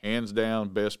 Hands down,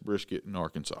 best brisket in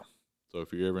Arkansas. So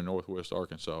if you're ever in Northwest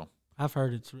Arkansas, I've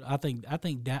heard it's. I think.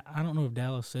 I don't know if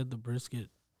Dallas said the brisket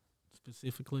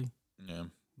specifically. Yeah.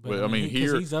 But I mean,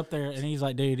 here he's up there and he's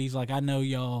like, dude, he's like, I know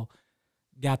y'all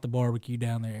got the barbecue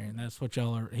down there, and that's what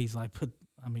y'all are. He's like,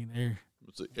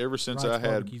 ever since I had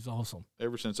barbecue's awesome.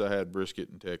 Ever since I had brisket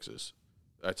in Texas,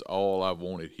 that's all I've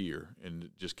wanted here, and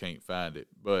just can't find it.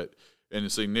 But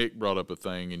and see, Nick brought up a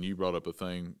thing, and you brought up a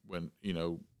thing when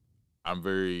I'm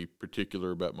very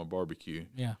particular about my barbecue.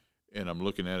 Yeah. And I'm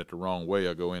looking at it the wrong way.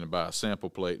 I go in and buy a sample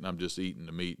plate, and I'm just eating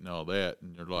the meat and all that.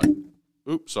 And you're like,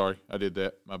 oops, sorry, I did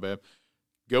that. My bad.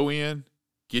 Go in,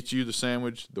 get you the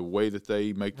sandwich the way that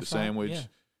they make the sandwich. Yeah.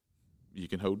 You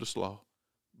can hold the slaw.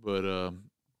 But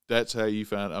that's how you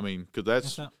find – I mean,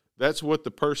 because that's what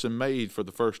the person made for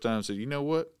the first time. Said, you know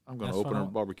what? I'm going to open a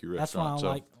barbecue restaurant. That's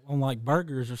why on like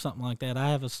burgers or something like that,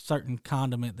 I have a certain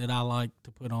condiment that I like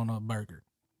to put on a burger.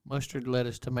 Mustard,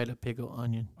 lettuce, tomato, pickle,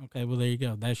 onion. Okay, well, there you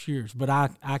go. That's yours. But I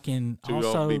can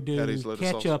also do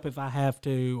ketchup if I have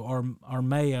to, or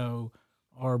mayo,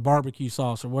 or barbecue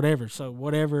sauce, or whatever. So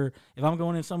whatever, if I'm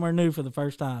going in somewhere new for the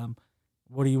first time,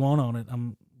 what do you want on it?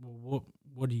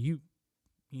 What do you,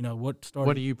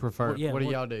 what do you prefer? What do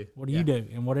y'all do? What do you do?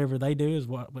 And whatever they do is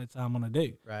what I'm going to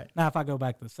do. Right. Now, if I go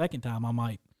back the second time, I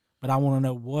might, but I want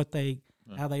to know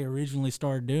how they originally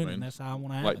started doing it, and that's how I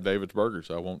want to have like it. David's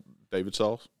Burgers. I want David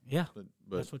sauce. Yeah, but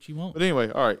that's what you want. But anyway,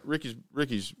 all right, Ricky's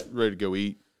ready to go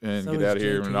eat and get out of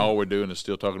here, and all we're doing is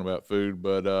still talking about food.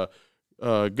 But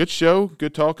good show,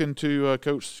 good talking to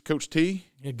Coach T.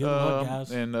 Yeah, good luck,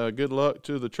 guys, and good luck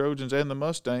to the Trojans and the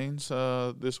Mustangs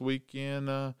this weekend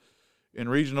in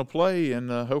regional play,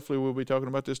 and hopefully we'll be talking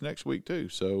about this next week too.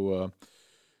 So.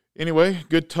 Anyway,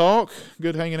 good talk,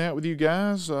 good hanging out with you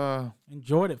guys.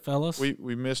 Enjoyed it, fellas.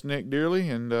 We miss Nick dearly,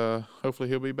 and hopefully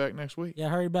he'll be back next week. Yeah,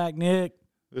 hurry back, Nick.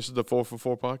 This is the 4 for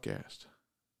 4 podcast.